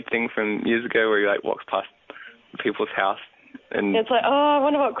penny arcade thing from years ago where you walks past people's house and it's like, oh, I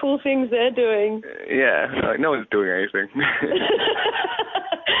wonder what cool things they're doing. Yeah, no one's doing anything. I'm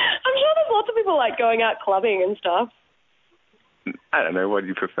sure there's lots of people going out clubbing and stuff. I don't know, what do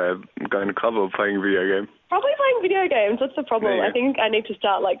you prefer, going to club or playing a video game? Probably playing video games, that's the problem. Yeah. I think I need to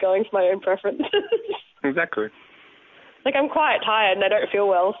start going for my own preferences. Exactly. I'm quite tired and I don't feel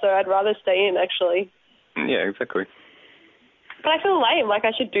well, so I'd rather stay in actually. Yeah, exactly. But I feel lame, I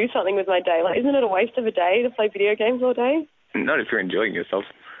should do something with my day. Isn't it a waste of a day to play video games all day? Not if you're enjoying yourself.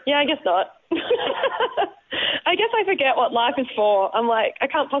 Yeah, I guess not. I guess I forget what life is for. I'm like, I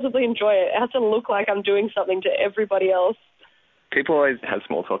can't possibly enjoy it. It has to look like I'm doing something to everybody else. People always have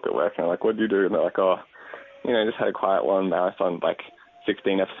small talk at work, and they're like, what do you do? And they're like, oh, just had a quiet one marathon,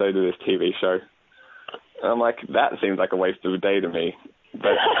 16 episodes of this TV show. And I'm like, that seems like a waste of a day to me.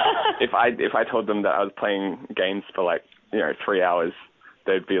 But if I told them that I was playing games for 3 hours,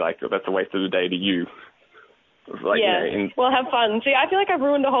 they'd be like, that's a waste of the day to you. Well, have fun. See, I feel like I've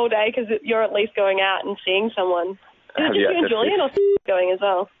ruined the whole day because you're at least going out and seeing someone. Is it just you and Julian or going as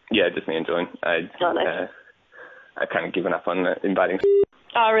well? Yeah, just me and Julian. I've kind of given up on inviting.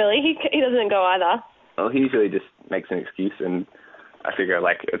 Oh, really? He doesn't go either? Well, he usually just makes an excuse, and I figure,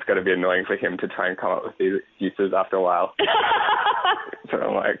 it's got to be annoying for him to try and come up with these excuses after a while. So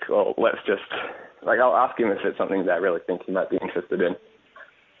I'm like, well, let's just... I'll ask him if it's something that I really think he might be interested in.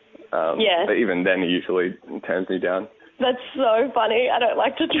 But even then, he usually turns me down. That's so funny. I don't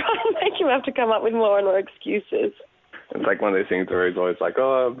like to try and make him have to come up with more and more excuses. It's one of those things where he's always like,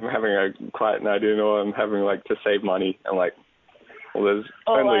 oh, I'm having a quiet night in, or I'm having, to save money. I'm like, well, there's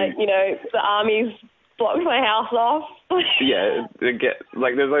only... the army's blocked my house off. Yeah, there's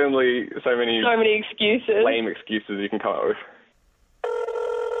only so many excuses. Lame excuses you can come up with.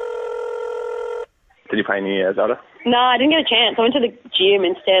 Did you play any Zelda? No, I didn't get a chance. I went to the gym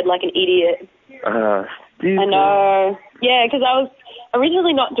instead, like an idiot. I know. Yeah, because I was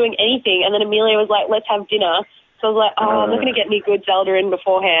originally not doing anything, and then Amelia was like, let's have dinner. So I was like, I'm not going to get any good Zelda in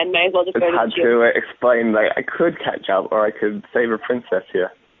beforehand. May as well just go to the gym. It's hard to explain, I could catch up, or I could save a princess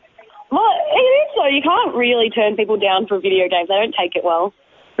here. Well, it is so. You can't really turn people down for video games. They don't take it well.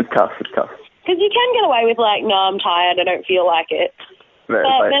 It's tough. Because you can get away with no, I'm tired, I don't feel like it. No,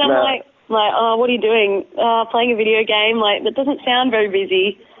 but then I'm like, oh, what are you doing? Playing a video game? That doesn't sound very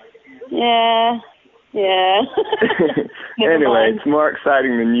busy. Yeah. Anyway, it's more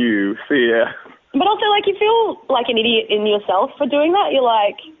exciting than you. See ya. But also, you feel like an idiot in yourself for doing that. You're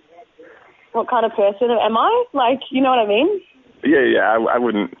like, what kind of person am I? You know what I mean? Yeah, I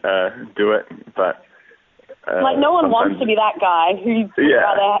wouldn't do it, but... no one wants to be that guy who'd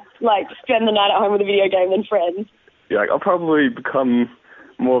rather, spend the night at home with a video game than friends. Yeah, I'll probably become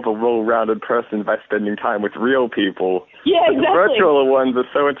more of a well-rounded person by spending time with real people. Yeah, exactly. The virtual ones are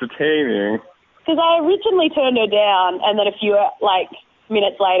so entertaining. Because I originally turned her down, and then a few,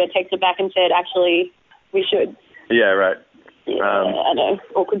 minutes later texted back and said, actually, we should. Yeah, right. Yeah, I know.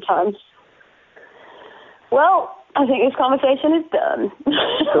 Awkward times. Well, I think this conversation is done.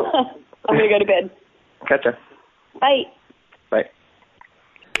 Cool. I'm going to go to bed. Catch ya. Bye. Bye.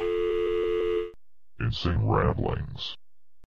 Insane Ramblings.